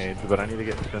threat grenades, but I need to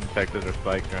get Syntexes or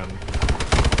spike guns.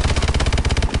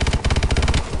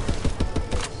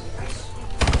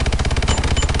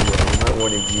 Yeah, you might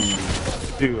want to use...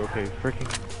 Dude, okay, freaking...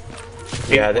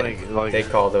 Yeah, they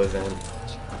call those in.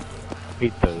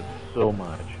 Hate those so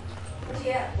much.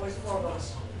 Yeah, where's the 4 of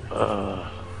us?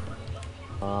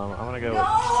 I'm gonna go with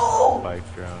spike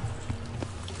drone.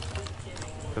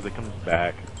 Because it comes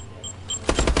back.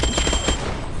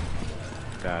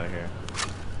 Get out of here.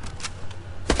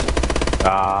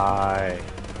 Die.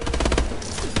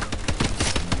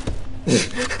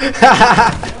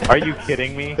 Are you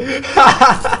kidding me?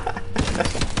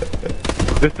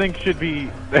 This thing should be...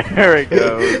 There it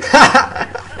goes.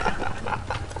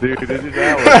 Dude,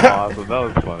 that was awesome. That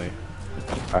was funny.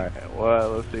 Alright, well,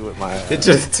 let's see what my... It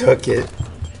just took it.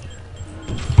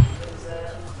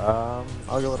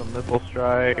 I'll go with a missile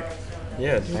strike.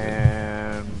 Yeah.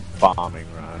 And bombing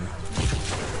run.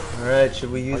 Alright,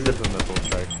 should we use I'll the... use a missile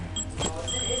strike.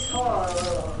 It's hard.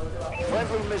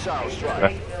 Friendly missile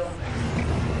strike.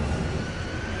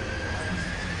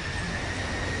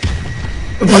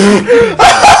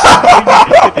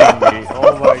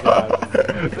 Oh my god.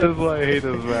 This is why I hate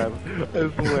this map. I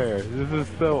swear. This is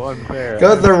so unfair.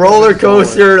 Because the roller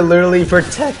coaster literally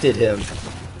protected him.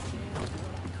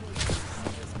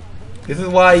 This is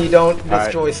why you don't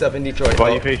destroy stuff in Detroit.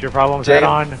 While you face your problems Jake. head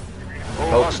on.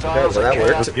 Oh, okay, well that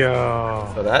worked. Let's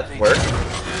go. So that worked.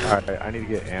 Alright, I need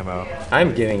to get ammo.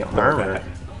 I'm getting armor.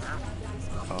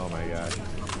 Oh my god.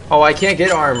 Oh, I can't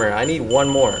get armor. I need one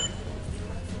more.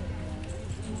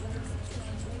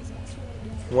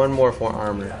 One more for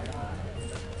armor.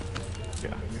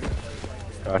 Yeah.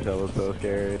 Gosh, that was so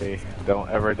scary. Don't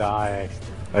ever die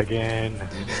again.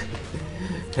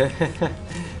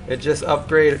 It just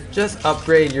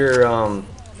upgrade your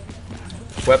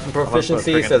weapon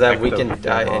proficiency so that we can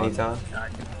die anytime.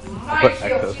 Put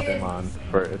exostim on.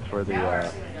 It's for the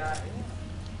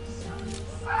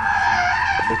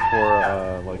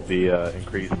like the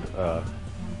increased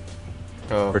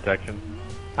protection.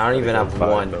 I don't even have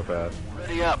one. So fast.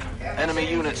 Ready up. Enemy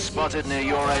units spotted near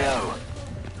your AO.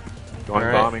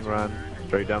 Going bombing run.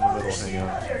 Straight down the middle, hang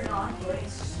on.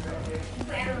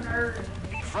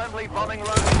 Friendly bombing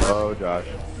run. Oh, Josh.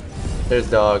 There's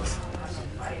dogs.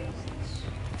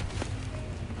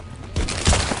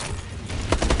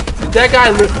 Did that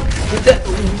guy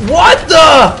what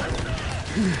the?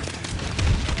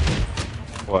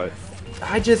 What?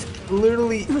 I just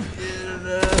literally...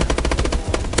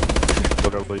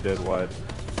 Literally did what?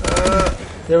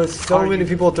 There was so many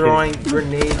people throwing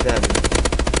grenades at me.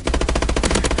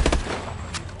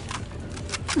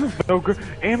 No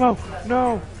ammo.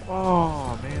 No.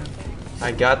 Oh man.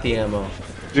 I got the ammo.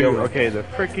 Dude. Show me. Okay. The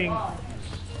freaking.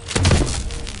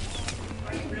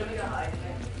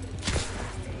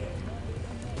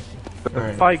 The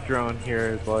Alright. spike drone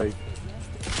here is like.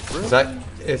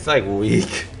 It's like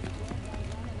weak.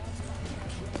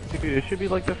 Dude, it should be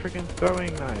like the freaking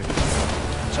throwing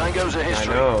knife. Tango's a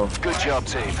history. I know. Good job,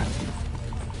 team.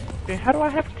 Okay, how do I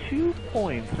have 2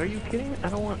 points? Are you kidding me? I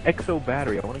don't want EXO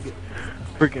battery. I want to get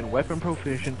freaking weapon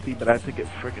proficiency, but I have to get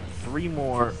freaking 3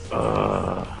 more.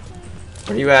 Ugh.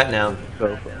 Where are you at now?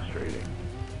 So frustrating.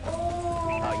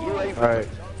 UAV. Alright,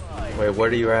 Wait, where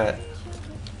are you at?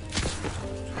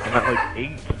 I'm at like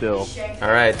 8 still.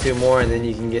 Alright, 2 more and then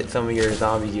you can get some of your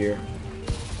zombie gear.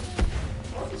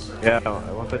 Yeah,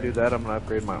 once I do that, I'm gonna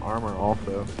upgrade my armor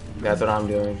also. That's what I'm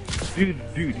doing. Dude,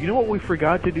 you know what we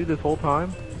forgot to do this whole time?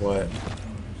 What?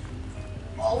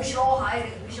 Oh, we should all hide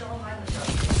it. We should all hide in the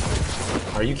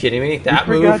truck. Are you kidding me? That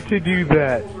We forgot move? to do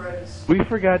that. We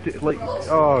forgot to, like,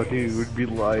 oh dude, would be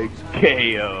like,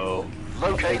 KO.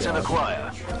 Locate and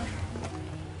acquire.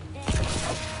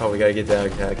 Oh, we gotta get that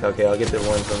attack. Okay, I'll get the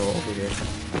one from over here.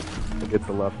 I get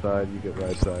the left side, you get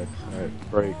right side.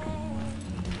 Alright, break.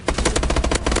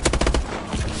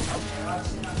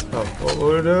 Oh,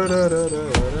 da, da, da, da,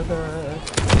 da, da. Alright,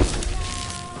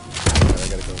 I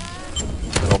gotta go.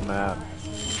 Middle map.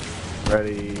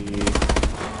 Ready.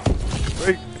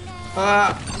 Break.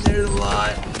 Ah, there's a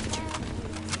lot.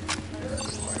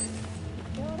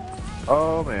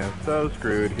 Oh man, so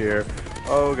screwed here.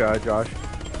 Oh god, Josh.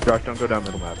 Josh, don't go down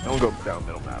middle map. Don't go down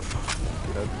middle map.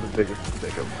 Dude, that's the biggest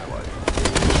mistake of my life.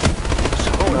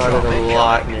 Oh, there's a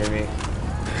lot near me.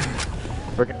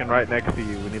 Freaking right next to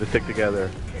you. We need to stick together.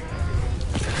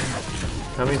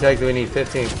 How many tags do we need?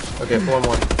 15. Okay, 4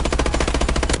 more.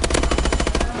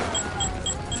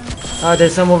 Ah,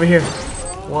 there's some over here.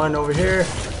 1 over here.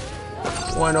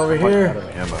 1 over Out here. of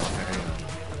ammo.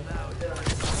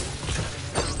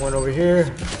 1 over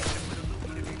here.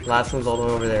 Last one's all the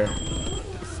way over there.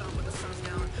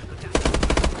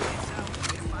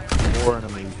 4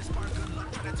 enemies.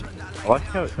 I like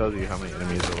how it tells you how many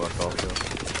enemies are left also.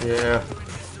 Yeah.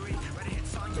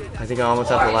 I think I almost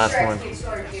have the last one.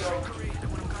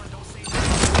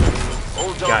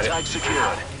 All dog Got it. tags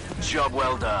secured. Job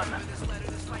well done.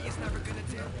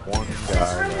 One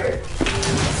guy.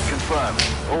 Confirmed.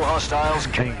 All hostiles.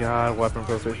 Thank God, weapon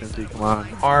proficiency, come on.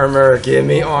 Armor, give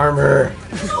me armor.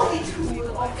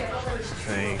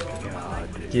 Thank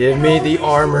God. Dude. Give me the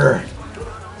armor.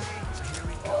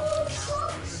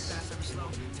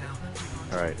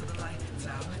 Alright.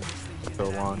 So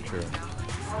launcher.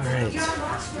 Alright.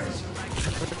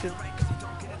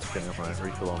 Okay, never mind.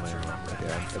 Refill on my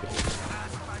yeah.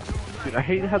 Dude, I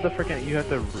hate how the freaking you have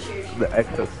to the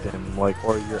EXO stim like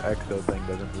or your EXO thing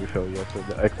doesn't refill you. So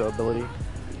the EXO ability,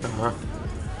 Uh-huh.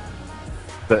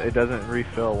 it doesn't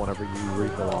refill whenever you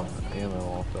refill on ammo.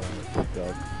 Also, it's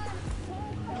stuck.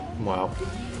 Wow.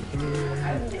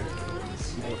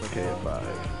 Okay, at 5.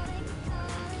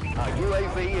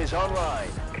 UAV is online.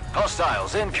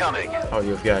 Hostiles incoming. Oh,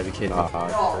 you've got to be kidding me.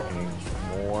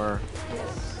 Freaking more.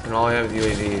 And all I have is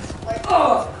UAVs.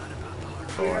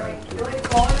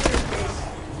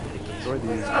 Destroy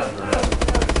these.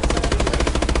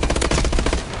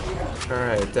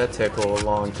 Alright, that took a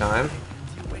long time.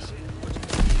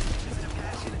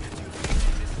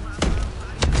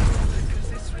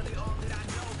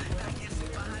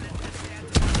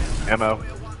 Ammo.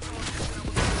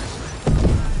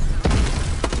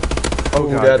 Oh,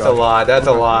 God, that's a Josh. lot. That's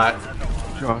a lot.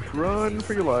 Josh, run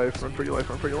for your life! Run for your life!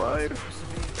 Run for your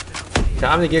life!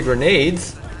 Time to get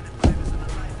grenades.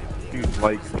 Dude,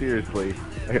 like seriously,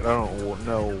 I don't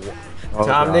know. Oh,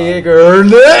 Time God. to get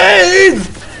grenades!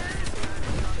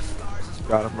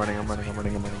 God, I'm running.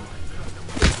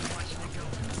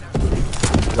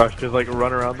 Josh, just like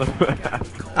run around the map.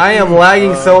 I am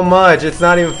lagging so much, it's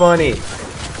not even funny.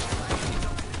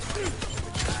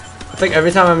 It's like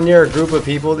every time I'm near a group of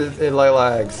people, it like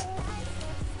lags.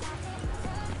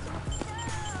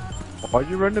 Why'd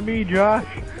you run to me, Josh?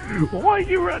 Why'd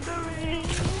you run to me?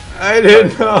 I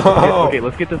didn't know. Okay,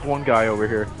 let's get this one guy over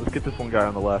here. Let's get this one guy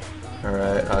on the left.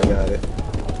 Alright, I got it.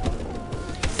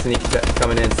 Sneak attack,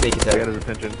 coming in, sneak I got attack. his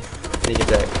attention. Sneak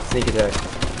attack, sneak attack.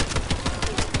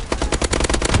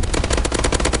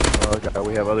 Oh, God,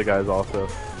 we have other guys also.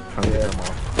 Trying to get them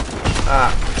off.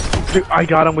 Ah, Dude, I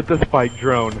got him with the spike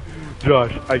drone.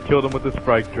 Josh, I killed him with the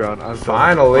spike drone. I'm so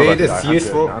Finally, I'm about to it's die. I'm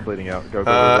useful. good. I'm bleeding out. Go,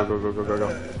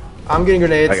 go. I'm getting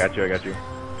grenades. I got you.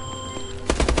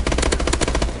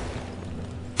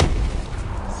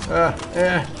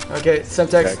 Yeah, okay,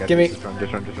 Semtex, Okay, I got give you. me.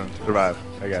 Just run. Survive.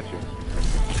 I got you.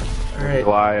 Alright.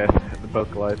 Goliath, both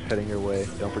Goliaths heading your way.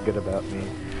 Don't forget about me.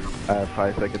 I have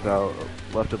 5 seconds out.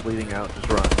 Left of bleeding out. Just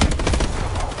run.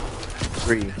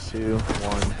 3, 2,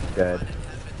 1, dead.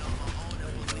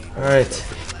 Alright.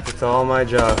 It's all my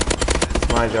job. It's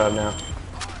my job now.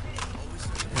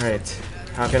 Alright.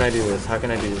 How can I do this? How can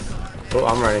I do this? Oh,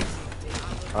 I'm ready.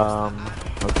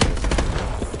 Okay.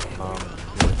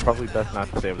 It's probably best not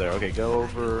to stay over there. Okay, go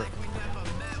over.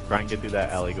 Try and get through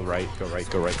that alley. Go right, go right,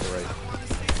 go right, go right.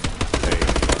 There you go.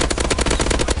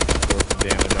 Throw some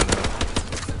damage on him.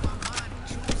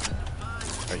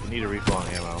 Alright, you need a refill on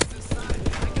ammo.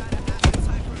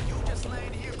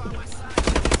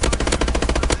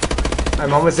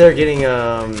 I'm almost there getting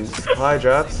supply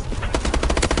drops.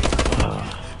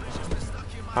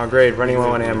 Oh great, running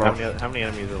low on ammo. How many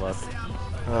enemies are left?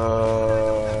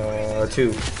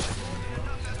 2.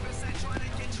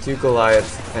 2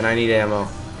 Goliaths, and I need ammo.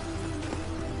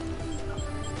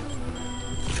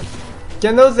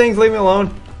 Can those things leave me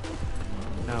alone?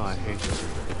 No, I hate this.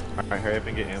 Alright, hurry up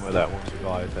and get ammo that one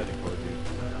Goliath heading towards you.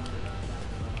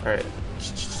 Alright.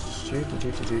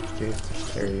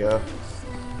 There you go.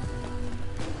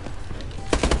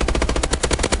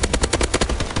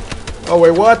 Oh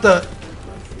wait, what the?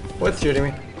 What's shooting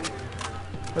me?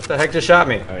 What the heck just shot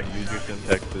me? Alright, use your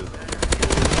syntexes.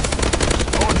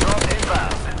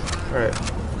 Alright.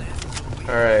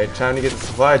 Alright, time to get the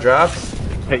supply drops.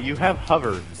 Hey, you have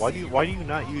hover. Why do you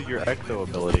not use your EXO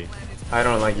ability? I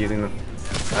don't like using them.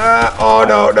 Oh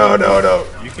no.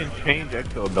 You can change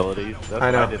EXO abilities. That's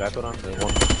I know. what I did. I put on the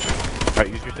one. Alright,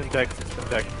 use your syntax.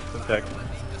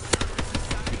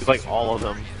 Use like all of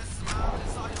them.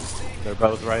 They're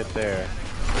both right there.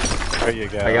 There you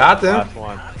go. I got them. Last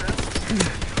one.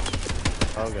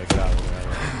 Okay, get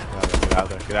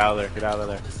out of there. Get out of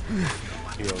there.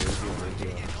 Heal.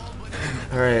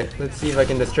 Alright, let's see if I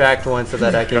can distract one so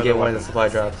that I can get one of the supply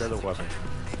drops. They're the weapon.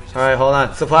 Alright, hold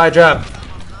on. Supply drop.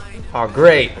 Oh,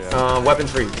 great. Yeah. Weapons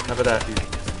free. How about that?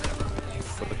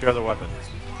 What's your other weapon?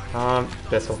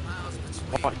 Pistol.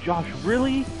 Oh, Josh,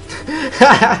 really?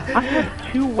 I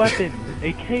have 2 weapons,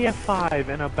 a KF5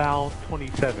 and a BAL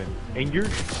 27, and you're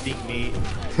beating me.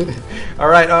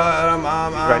 Alright, I'm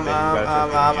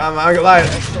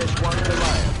Goliath.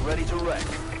 Ready to wreck.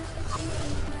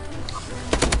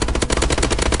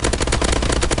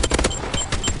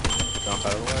 Jump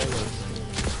out of the way.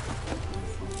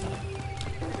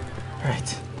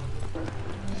 Alright.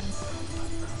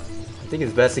 I think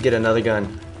it's best to get another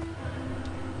gun.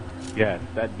 Yes,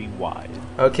 that'd be wise.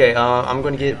 Okay, I'm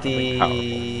gonna get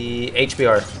the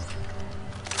HBR.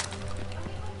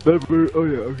 Oh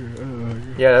yeah, okay.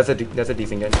 Yeah, that's a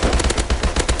decent gun.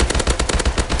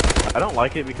 I don't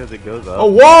like it because it goes up. Oh,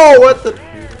 whoa! What the?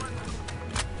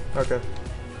 Okay.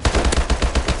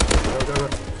 Go.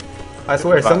 I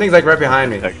swear, something's like right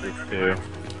behind me. Texas too.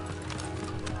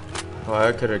 Oh,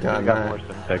 I could have gotten got that. more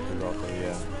Texas also,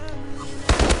 yeah.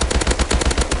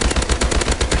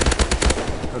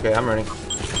 Okay, I'm running.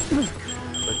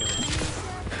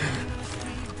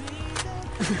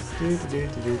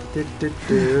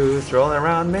 Strolling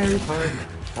around Mary Park.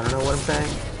 I don't know what I'm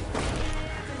saying.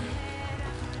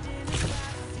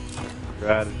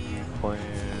 Strategy plan.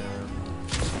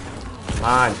 Come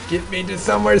on, get me to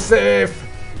somewhere safe.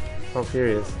 Oh, here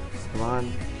he is. Come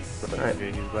on. Alright.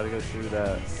 Okay, he's about to go through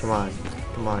that.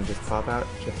 Come on, just pop out.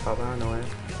 Just pop out, no way.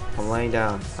 I'm laying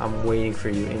down. I'm waiting for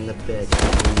you in the bed.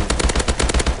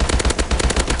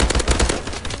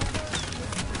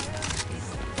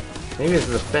 Maybe this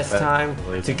is the best time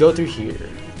to go through here.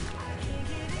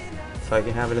 So I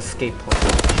can have an escape plan.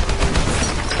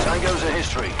 Tango's a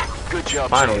history. Good job.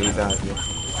 Finally, he's out of here.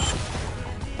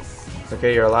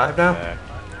 Okay, you're alive now? Yeah.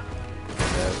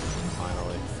 Yes,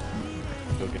 finally.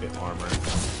 Go get armor.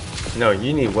 No,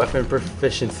 you need weapon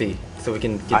proficiency so we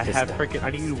can get this done.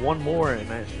 I need one more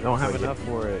and I don't have enough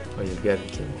for it. Oh, you got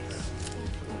it.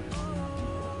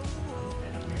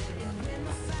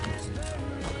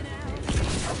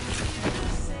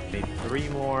 Need 3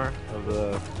 more of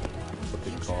the, what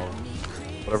they call,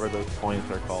 whatever those points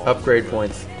are called. Upgrade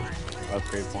points.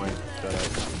 Upgrade points. Shut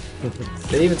up.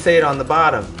 They even say it on the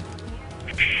bottom.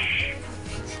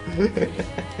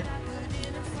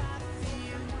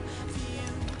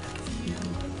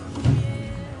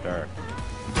 Sure.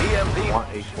 EMP Want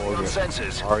a on quarter.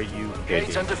 sensors. Are you Gates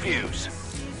kidding? and defuse.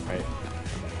 Right.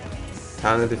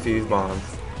 Time to defuse bombs.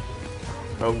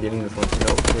 Oh, get in this one.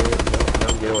 No,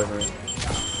 get away from me.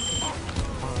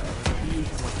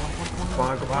 Come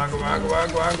on.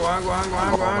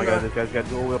 Oh my god, this guy's got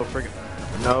dual wheel friggin'.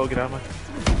 No, get out of my.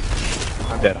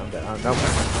 I'm dead. I'm not.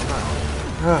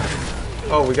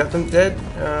 Oh, we got them dead?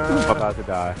 I'm about to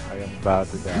die. I am about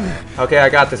to die. Okay, I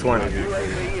got this one.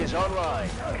 UAV is online.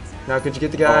 Now, could you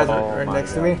get the guys right my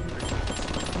next to God. me?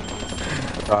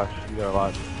 Gosh, you got a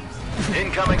lot.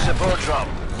 Incoming support drop.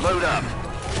 Load up.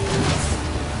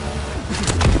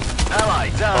 Ally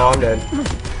Oh, down. I'm dead.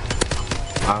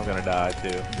 I'm gonna die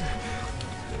too.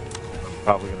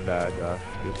 Probably gonna die, Josh.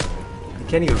 You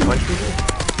can't even punch people?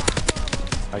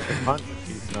 I can punch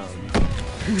you. No.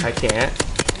 I can't.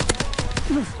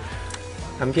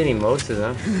 I'm getting most of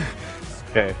them.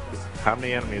 Okay. How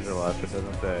many enemies are left? It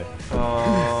doesn't say.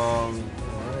 I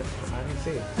don't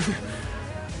see.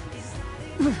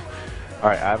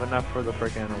 Alright, I have enough for the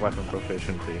freaking weapon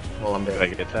proficiency. Well, I'm Did dead. I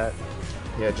get that?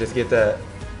 Yeah, just get that.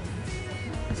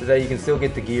 So that you can still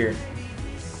get the gear.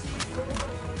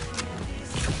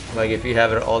 Like if you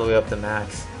have it all the way up to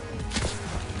max.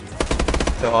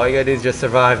 So all you gotta do is just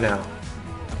survive now.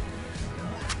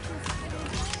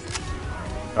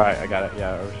 Alright, I got it.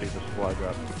 Yeah, I received the supply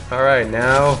drop. Alright,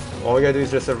 now all we gotta do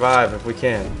is just survive if we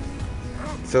can.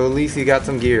 So at least you got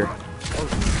some gear.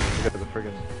 Look at the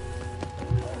friggin'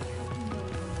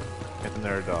 in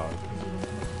there, dog.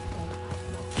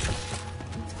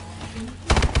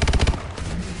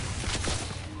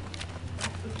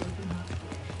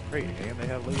 Great, and they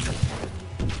have lasers.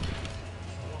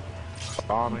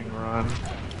 Bombing run.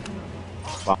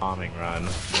 Bombing run.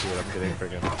 Dude, I'm getting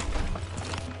friggin'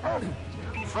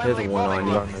 There's one on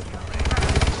you. darn this.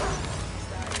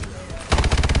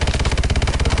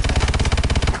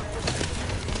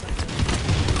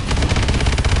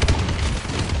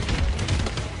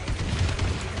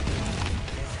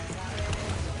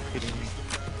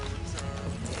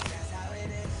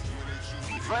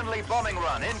 Friendly bombing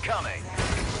run incoming.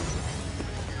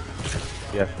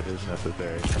 Yes, it is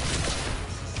necessary.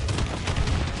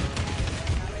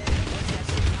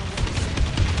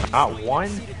 Not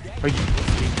one? Are you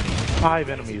 5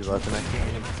 enemies left and I can't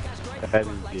even... That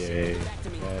is gay.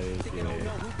 That is gay.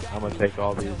 I'm gonna take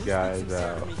all these guys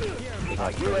out.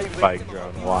 Not the spike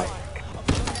drone. Watch.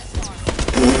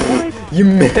 You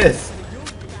missed!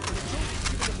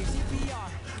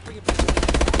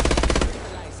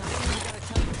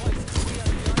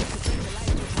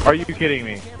 Are you kidding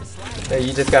me? Hey,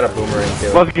 you just got a boomerang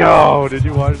kill. Let's go! Did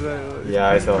you watch that? Yeah,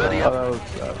 I saw Oh, that.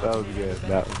 that was good.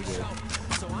 That was good.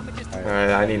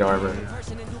 Alright, I need armor.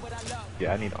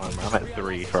 Yeah, I need armor. I'm at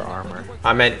 3 for armor.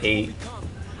 I'm at 8.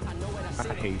 I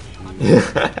hate you.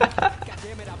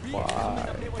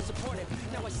 Why?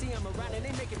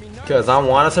 Because I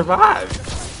want to survive.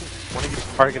 I want to get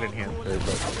target enhancer,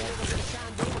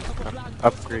 but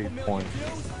upgrade points.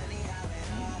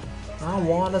 I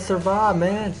want to survive,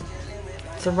 man.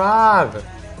 Survive.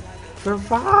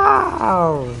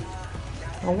 Survive.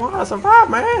 I want to survive,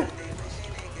 man.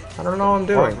 I don't know what I'm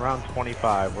doing. Round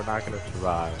 25, we're not going to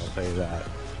survive, I'll tell you that.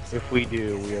 If we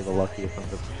do, we are the luckiest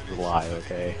ones to lie,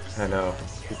 okay? I know.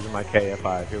 This is my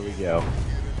KF5, here we go.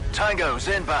 Tango's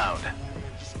inbound.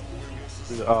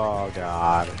 Oh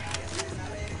god.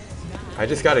 I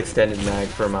just got extended mag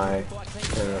for my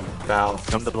bow.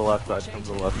 Come to the left side, come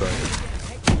to the left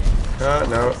side.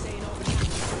 No.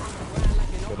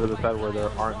 Go to the side where there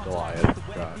aren't Goliaths,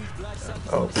 Josh.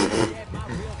 Oh.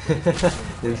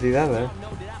 Didn't see that, man.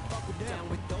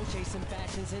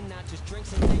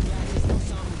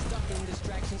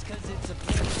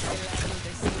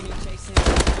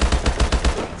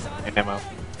 Ammo.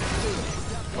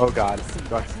 Oh god.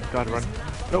 God, run.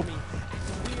 Nope.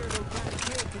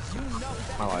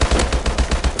 My life.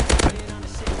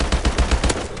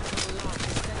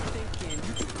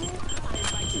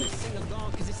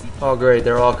 Oh, great.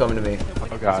 They're all coming to me.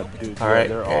 Oh god, dude. All right,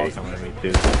 They're all ready. coming to me,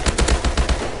 too.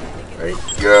 Ready?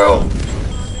 Go!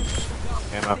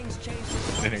 Ammo.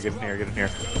 Get in here, get in here.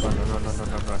 Run.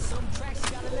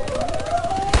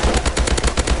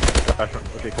 Gosh, run.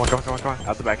 Okay, come on.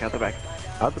 Out the back.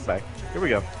 Here we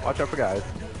go. Watch out for guys.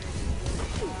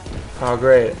 Oh,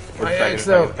 great. We're My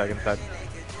inside. EXO.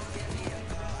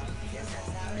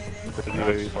 This is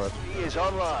UAV for us. He is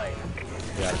online.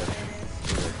 Yeah,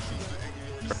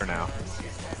 for now.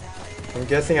 I'm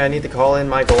guessing I need to call in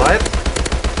my Goliath.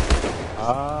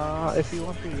 If you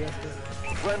want to, yes.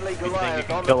 Friendly You think you Goliath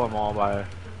can on kill them all by the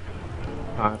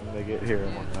time they get here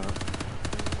and whatnot.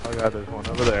 Oh god, there's one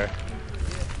over there.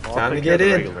 Well, Time to take care get of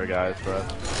the in. regular guys for us.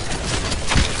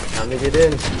 Time to get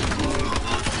in.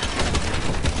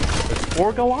 There's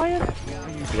 4 Goliaths?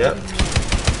 Yep.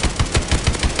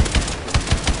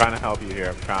 I'm trying to help you here,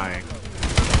 I'm trying.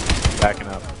 Backing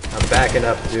up. I'm backing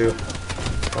up, too.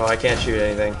 Oh, I can't shoot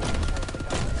anything.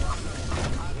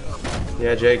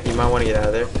 Yeah, Jake, you might want to get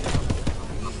out of there.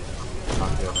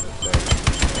 I'm good.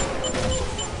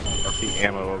 I see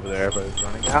ammo over there, but it's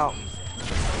running out.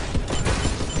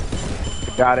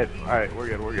 Got it. Alright, we're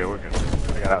good, we're good, we're good.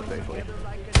 I got out safely.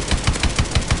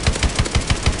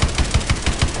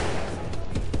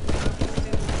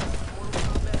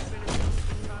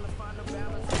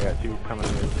 I got two coming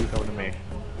to me, two coming to me.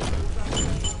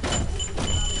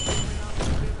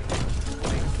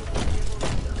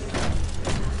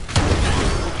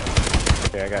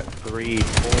 Okay, I got 3,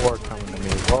 4 coming to me.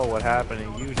 Whoa, what happened to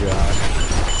you, Josh?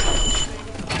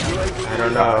 I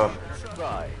don't know.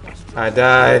 I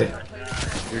died.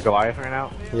 You're Goliath right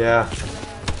now? Yeah.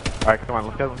 Alright, come on,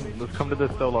 let's come to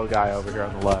this solo guy over here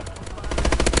on the left.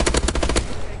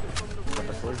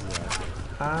 Where's he at?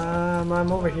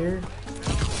 I'm over here.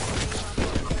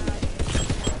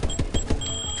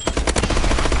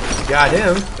 Got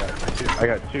him. I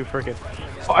got two freaking.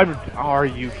 Oh, are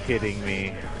you kidding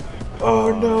me?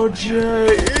 Oh no,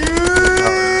 Jay!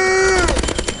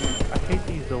 I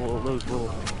hate those little.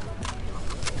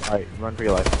 Alright, run for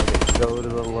your life. Okay, go to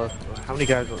the left. How many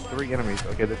guys? 3 enemies.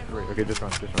 Okay, there's 3. Okay, just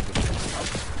run.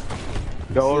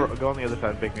 Go on the other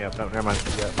side and pick me up. No, never mind.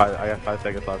 I got 5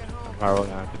 seconds left. I'm probably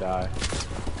gonna have to die.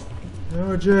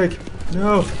 No, Jake.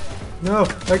 No. No,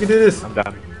 I can do this. I'm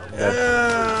done.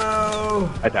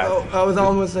 Oh, I died. Oh, I was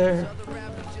almost there.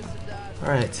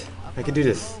 Alright, I can do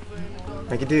this.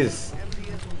 I can do this.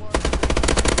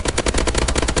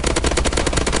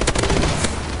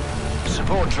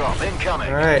 Support drop incoming.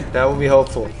 Alright, that will be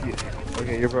helpful.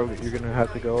 Okay, you're gonna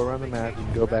have to go around the map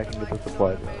and go back and get the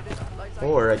supply drop.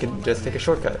 Or I can just take a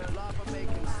shortcut.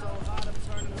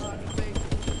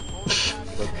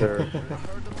 But their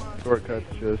shortcuts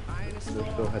they're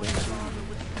still heading to.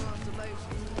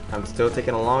 I'm still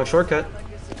taking a long shortcut.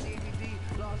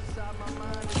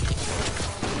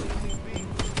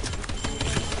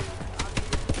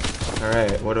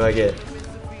 Alright, what do I get?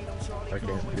 I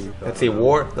can't see. Let's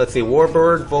see,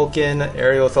 Warbird, Vulcan,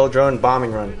 Aerial Assault Drone,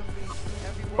 Bombing Run.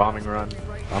 Bombing run.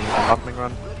 Bombing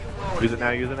run. Use it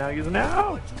now, use it now, use it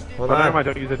now! Hold Oh, on. never mind,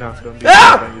 don't use it now. Don't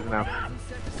use it now.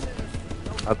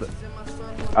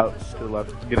 Out to the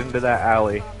left. Get into that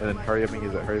alley and then hurry up and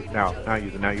use it. Hurry up now. Now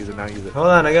use it, now use it, now use it. Hold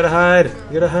on, I gotta hide.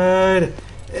 I gotta hide.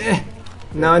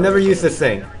 No, I never use this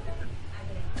thing.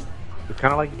 It's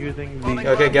kinda like using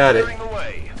the Okay, got it.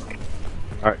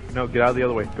 Alright, no, get out of the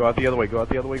other way. Go out the other way, go out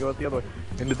the other way, go out the other way.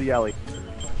 Into the alley.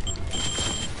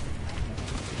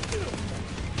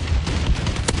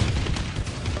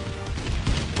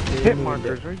 Hit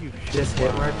markers, are you shit? Just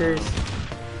hit markers.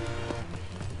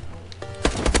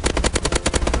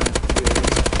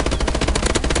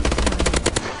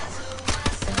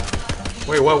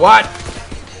 Wait, what?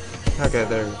 Okay,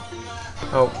 there.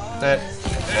 Oh, that.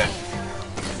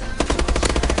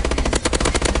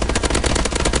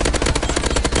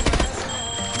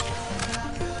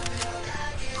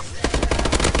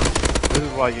 This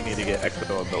is why you need to get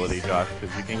EXO ability, Josh,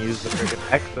 because you can use the freaking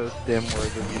EXO stim where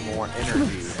it gives you more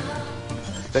energy.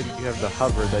 Then you have the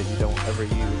hover that you don't ever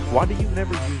use. Why do you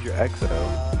never use your EXO?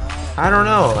 I don't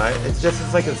know. It's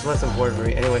like it's less important for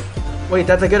me. Anyway, wait,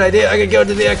 that's a good idea. I could go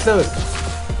to the Exos.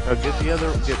 No, get the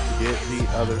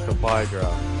other supply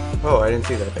drop. Oh, I didn't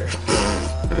see that there.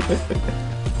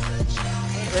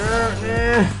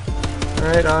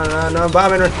 Alright, on,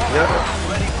 bombing. Yep.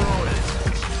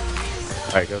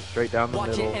 Alright, go straight down the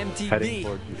middle, heading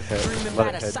towards you.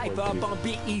 Let it head towards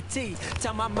you.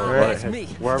 Alright.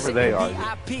 Wherever they are.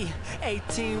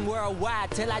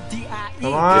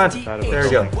 Come on. There we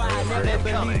go.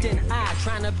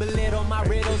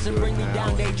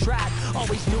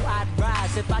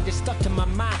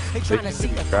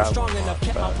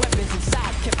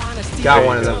 Got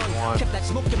one of them.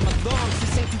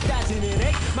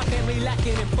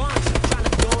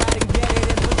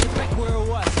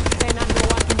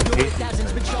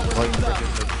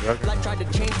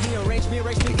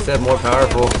 Except more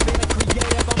powerful.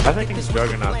 I think it's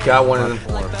Juggernaut. Got one of them.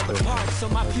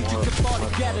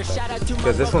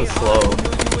 Because this one's slow.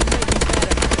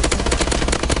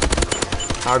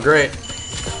 Oh, great.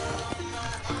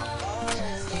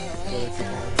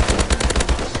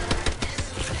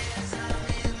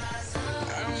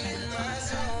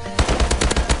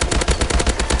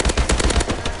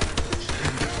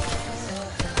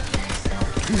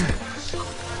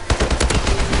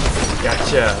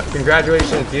 Gotcha.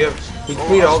 Congratulations, you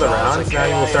complete all the rounds. Now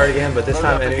you will start again, but this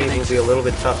time enemies will be a little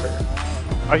bit tougher.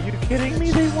 Are you kidding me?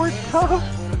 They weren't tough.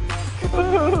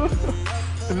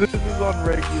 This is on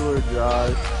regular,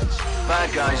 Josh.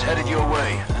 Bad guys headed your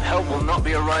way, and help will not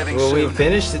be arriving Well, soon. we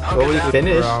finished it. Well, we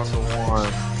finished. Round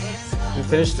 1. We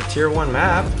finished the tier 1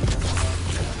 map.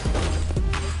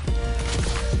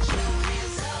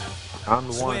 I'm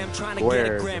the one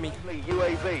squared.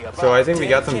 UAV So I think we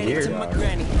got some gear.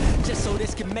 Just so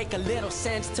this can make a little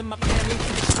sense to my family.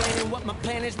 Explaining what my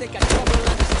plan is, they got trouble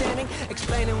understanding.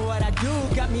 Explaining what I do,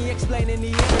 got me explaining the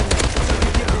internet. So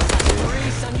you give this out for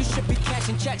free, son, you should be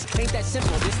cashing checks. Ain't that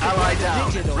simple, this Allied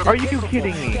down. digital. Are you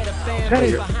kidding me? That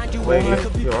is, Wait,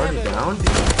 you're already down?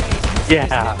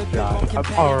 yeah, Josh, I'm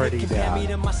already down.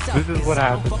 This is what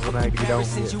happens when I don't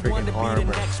get freaking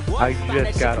armor. I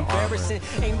just got armor.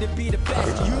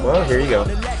 Well, here you go.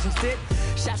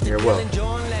 You're welcome.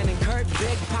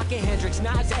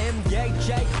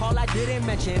 All I didn't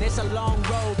mention, it's a long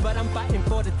road, but I'm fighting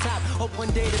for the top. Hope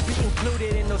one day to be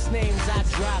included in those names I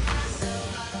drop.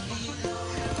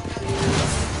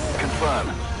 Confirm.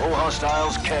 All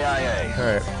hostiles KIA.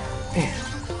 Alright.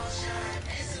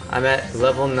 I'm at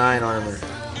level 9 armor.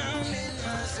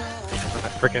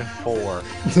 Freaking 4.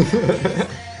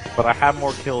 But I have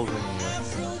more kills than you.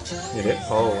 You did?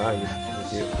 Oh wow, you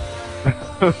do.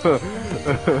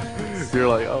 You're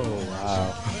like, oh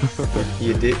wow.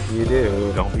 You do.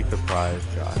 Don't be surprised,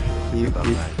 Josh. You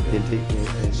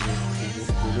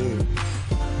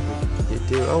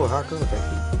do. Oh, how cool, thank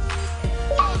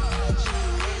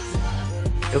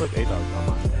It looked 8 dogs on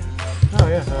mine. you. Oh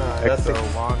yeah, that's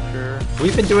EXO launcher.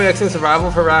 We've been doing EXO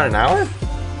survival for around an hour?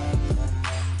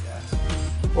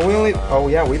 Well, we only... Oh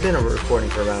yeah, we've been recording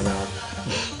for about an hour.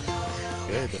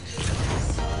 Good.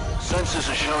 Sensors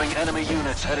are showing enemy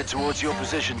units headed towards your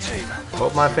position, team.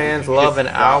 Hope my fans love an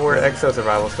hour EXO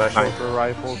survival special. Sniper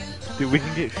rifles. Dude, we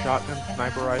can get shotgun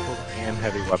sniper rifles and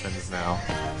heavy weapons now.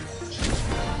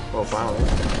 Oh, finally.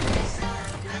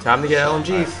 Time to get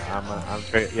LMGs. I'm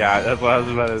straight. Yeah, that's what I was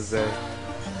about to say.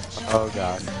 Oh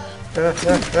god. Oh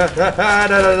god,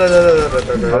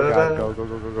 go.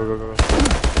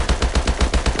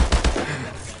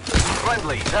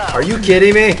 Friendly down. Are you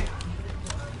kidding me?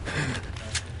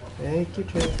 Thank you,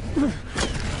 Jay.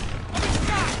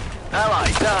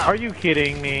 Ally down. Are you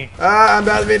kidding me? Ah, I'm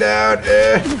about to be down.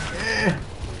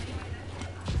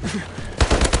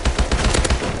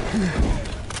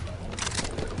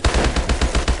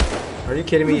 Are you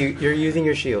kidding me? You're using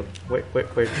your shield. Where'd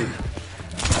you...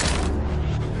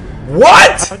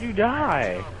 What? How'd you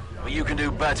die? Well, you can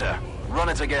do better. Run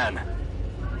it again.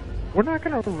 We're not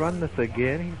gonna run this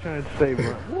again. He's trying to say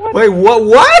run. What? Wait,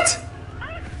 what?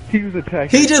 He was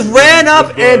attacking. He just ran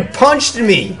up and punched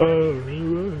me.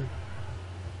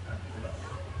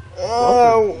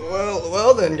 Oh,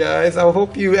 well then, guys. I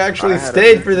hope you actually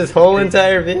stayed for this whole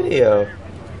entire video.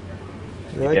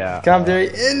 Yeah. Commentary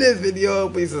in this video.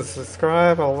 Please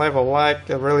subscribe. I'll leave a like.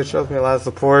 It really shows me a lot of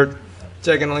support.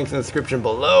 Check in the links in the description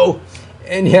below.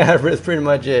 And yeah, that's pretty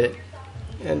much it.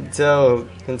 Until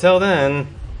then,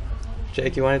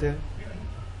 Jake, you want to do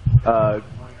it?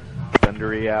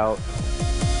 Thundery out.